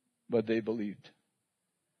 But they believed.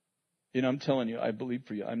 And I'm telling you, I believe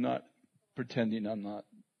for you. I'm not pretending. I'm not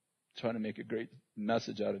trying to make a great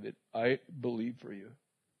message out of it. I believe for you.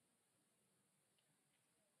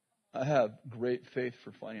 I have great faith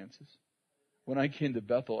for finances. When I came to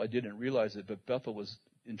Bethel, I didn't realize it, but Bethel was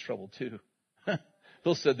in trouble too.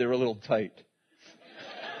 Bill said they were a little tight.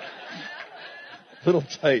 Little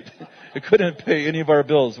tight. We couldn't pay any of our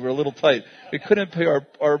bills. We're a little tight. We couldn't pay our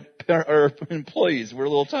employees. We're a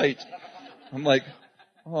little tight. I'm like,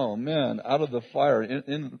 oh man, out of the fire,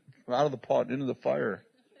 out of the pot into the fire.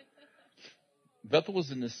 Bethel was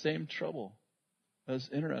in the same trouble. That was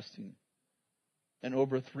interesting. And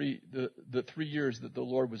over the 3 years that the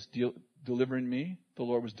Lord was delivering me, the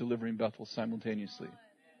Lord was delivering Bethel simultaneously.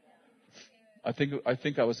 I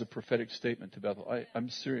think I was a prophetic statement to Bethel.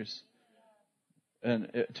 I'm serious.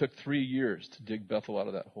 And it took 3 years to dig Bethel out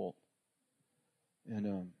of that hole.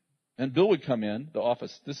 And Bill would come in the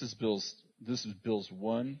office. This is Bill's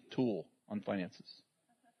one tool on finances.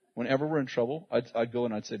 Whenever we're in trouble, I'd go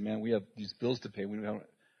and I'd say, man, we have these bills to pay. We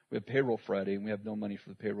have payroll Friday and we have no money for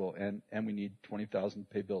the payroll and we need $20,000 to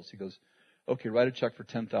pay bills. He goes, okay, write a check for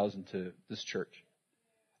 $10,000 to this church.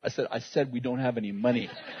 I said we don't have any money.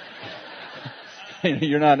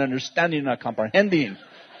 You're not understanding, you're not comprehending.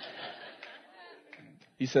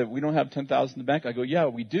 He said, we don't have $10,000 in the bank. I go, yeah,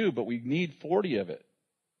 we do, but we need 40 of it.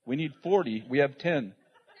 We need 40. We have 10.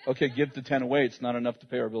 Okay, give the 10 away. It's not enough to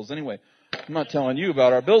pay our bills anyway. I'm not telling you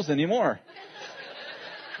about our bills anymore.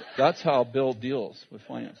 That's how Bill deals with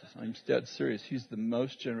finances. I'm dead serious. He's the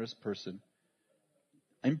most generous person.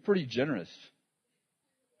 I'm pretty generous.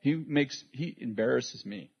 He embarrasses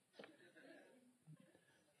me.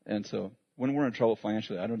 And so when we're in trouble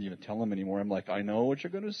financially, I don't even tell him anymore. I'm like, I know what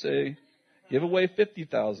you're going to say. Give away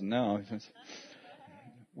 $50,000 now.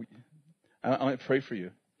 I might pray for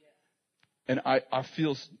you. And I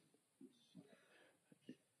feel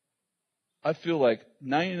like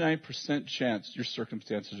 99% chance your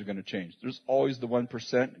circumstances are going to change. There's always the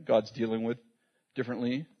 1% God's dealing with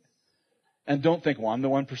differently. And don't think, well, I'm the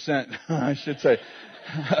 1%. I should say.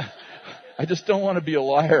 I just don't want to be a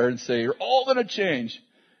liar and say, you're all going to change.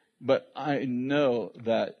 But I know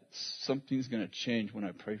that something's going to change when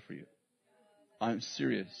I pray for you. I'm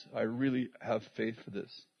serious. I really have faith for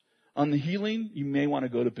this. On the healing, you may want to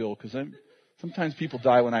go to Bill because sometimes people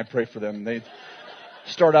die when I pray for them. They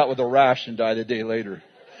start out with a rash and die the day later.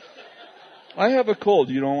 I have a cold.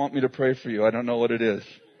 You don't want me to pray for you. I don't know what it is.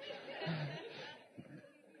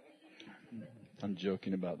 I'm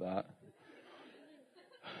joking about that.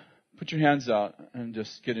 Put your hands out and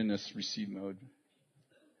just get in this receive mode.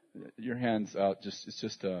 Your hands out. It's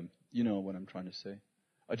just you know what I'm trying to say.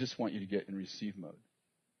 I just want you to get in receive mode.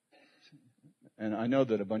 And I know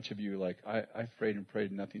that a bunch of you are like, I prayed and prayed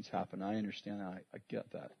and nothing's happened. I understand that. I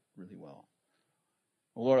get that really well.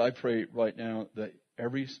 Well, Lord, I pray right now that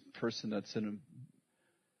every person that's in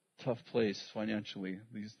a tough place financially,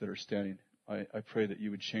 these that are standing, I pray that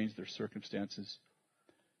you would change their circumstances.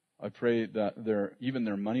 I pray that even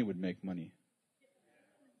their money would make money.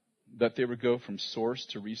 That they would go from source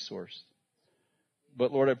to resource.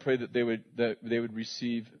 But Lord, I pray that they would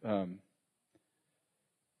receive. I'm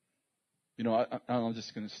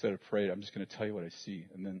just going to, instead of pray, I'm just going to tell you what I see,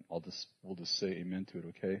 and then we'll just say amen to it.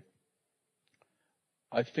 Okay?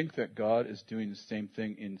 I think that God is doing the same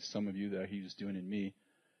thing in some of you that He was doing in me,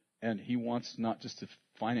 and He wants not just to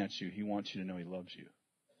finance you; He wants you to know He loves you,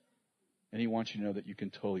 and He wants you to know that you can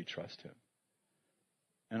totally trust Him.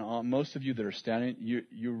 And most of you that are standing,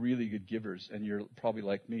 you're really good givers, and you're probably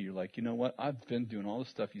like me. You're like, you know what? I've been doing all the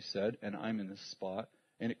stuff you said, and I'm in this spot,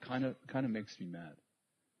 and it kind of makes me mad.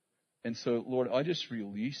 And so, Lord, I just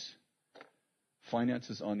release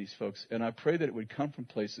finances on these folks, and I pray that it would come from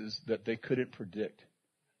places that they couldn't predict.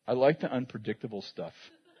 I like the unpredictable stuff.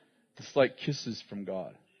 It's like kisses from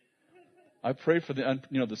God. I pray for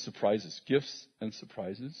the surprises, gifts and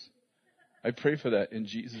surprises. I pray for that in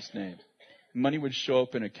Jesus' name. Money would show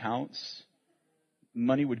up in accounts.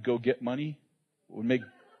 Money would go get money. Would make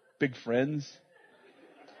big friends.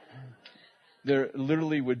 There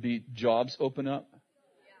literally would be jobs open up.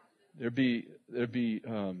 There'd be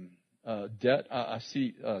debt. I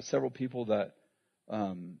see several people that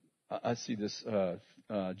I see this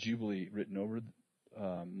jubilee written over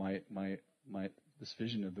this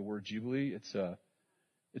vision of the word jubilee.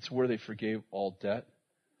 It's where they forgave all debt.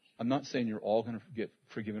 I'm not saying you're all going to get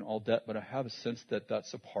forgiven all debt, but I have a sense that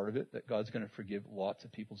that's a part of it, that God's going to forgive lots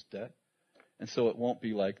of people's debt. And so it won't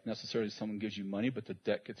be like necessarily someone gives you money, but the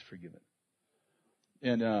debt gets forgiven.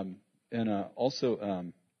 And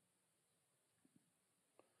also,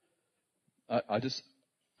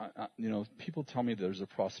 people tell me there's a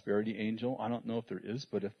prosperity angel. I don't know if there is,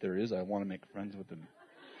 but if there is, I want to make friends with him.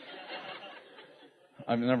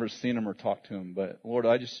 I've never seen him or talked to him, but Lord,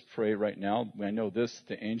 I just pray right now. I know this,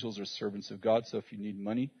 the angels are servants of God, so if you need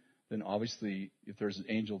money, then obviously if there's an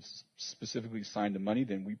angel specifically assigned to money,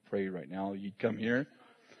 then we pray right now you'd come here.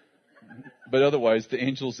 But otherwise, the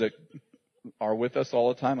angels that are with us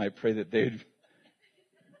all the time, I pray that they'd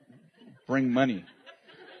bring money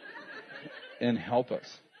and help us.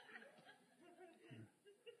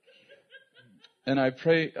 And I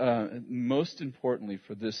pray, most importantly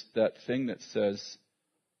for that thing that says,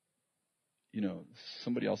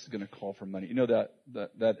 somebody else is going to call for money. That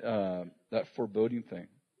foreboding thing. It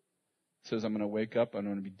says, I'm going to wake up, I'm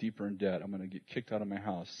going to be deeper in debt, I'm going to get kicked out of my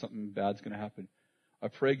house, something bad's going to happen. I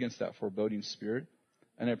pray against that foreboding spirit,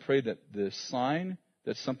 and I pray that the sign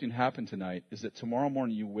that something happened tonight is that tomorrow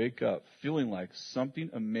morning you wake up feeling like something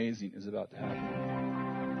amazing is about to happen.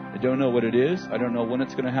 I don't know what it is, I don't know when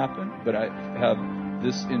it's going to happen, but I have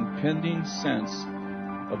this impending sense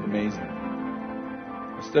of amazing.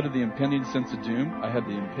 Instead of the impending sense of doom, I have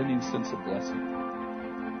the impending sense of blessing.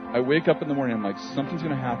 I wake up in the morning, I'm like, something's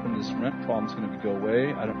going to happen, this rent problem's going to go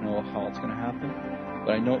away, I don't know how it's going to happen,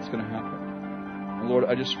 but I know it's going to happen. And Lord,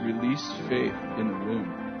 I just release faith in the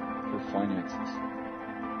room for finances.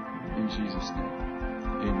 In Jesus' name,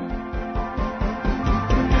 amen.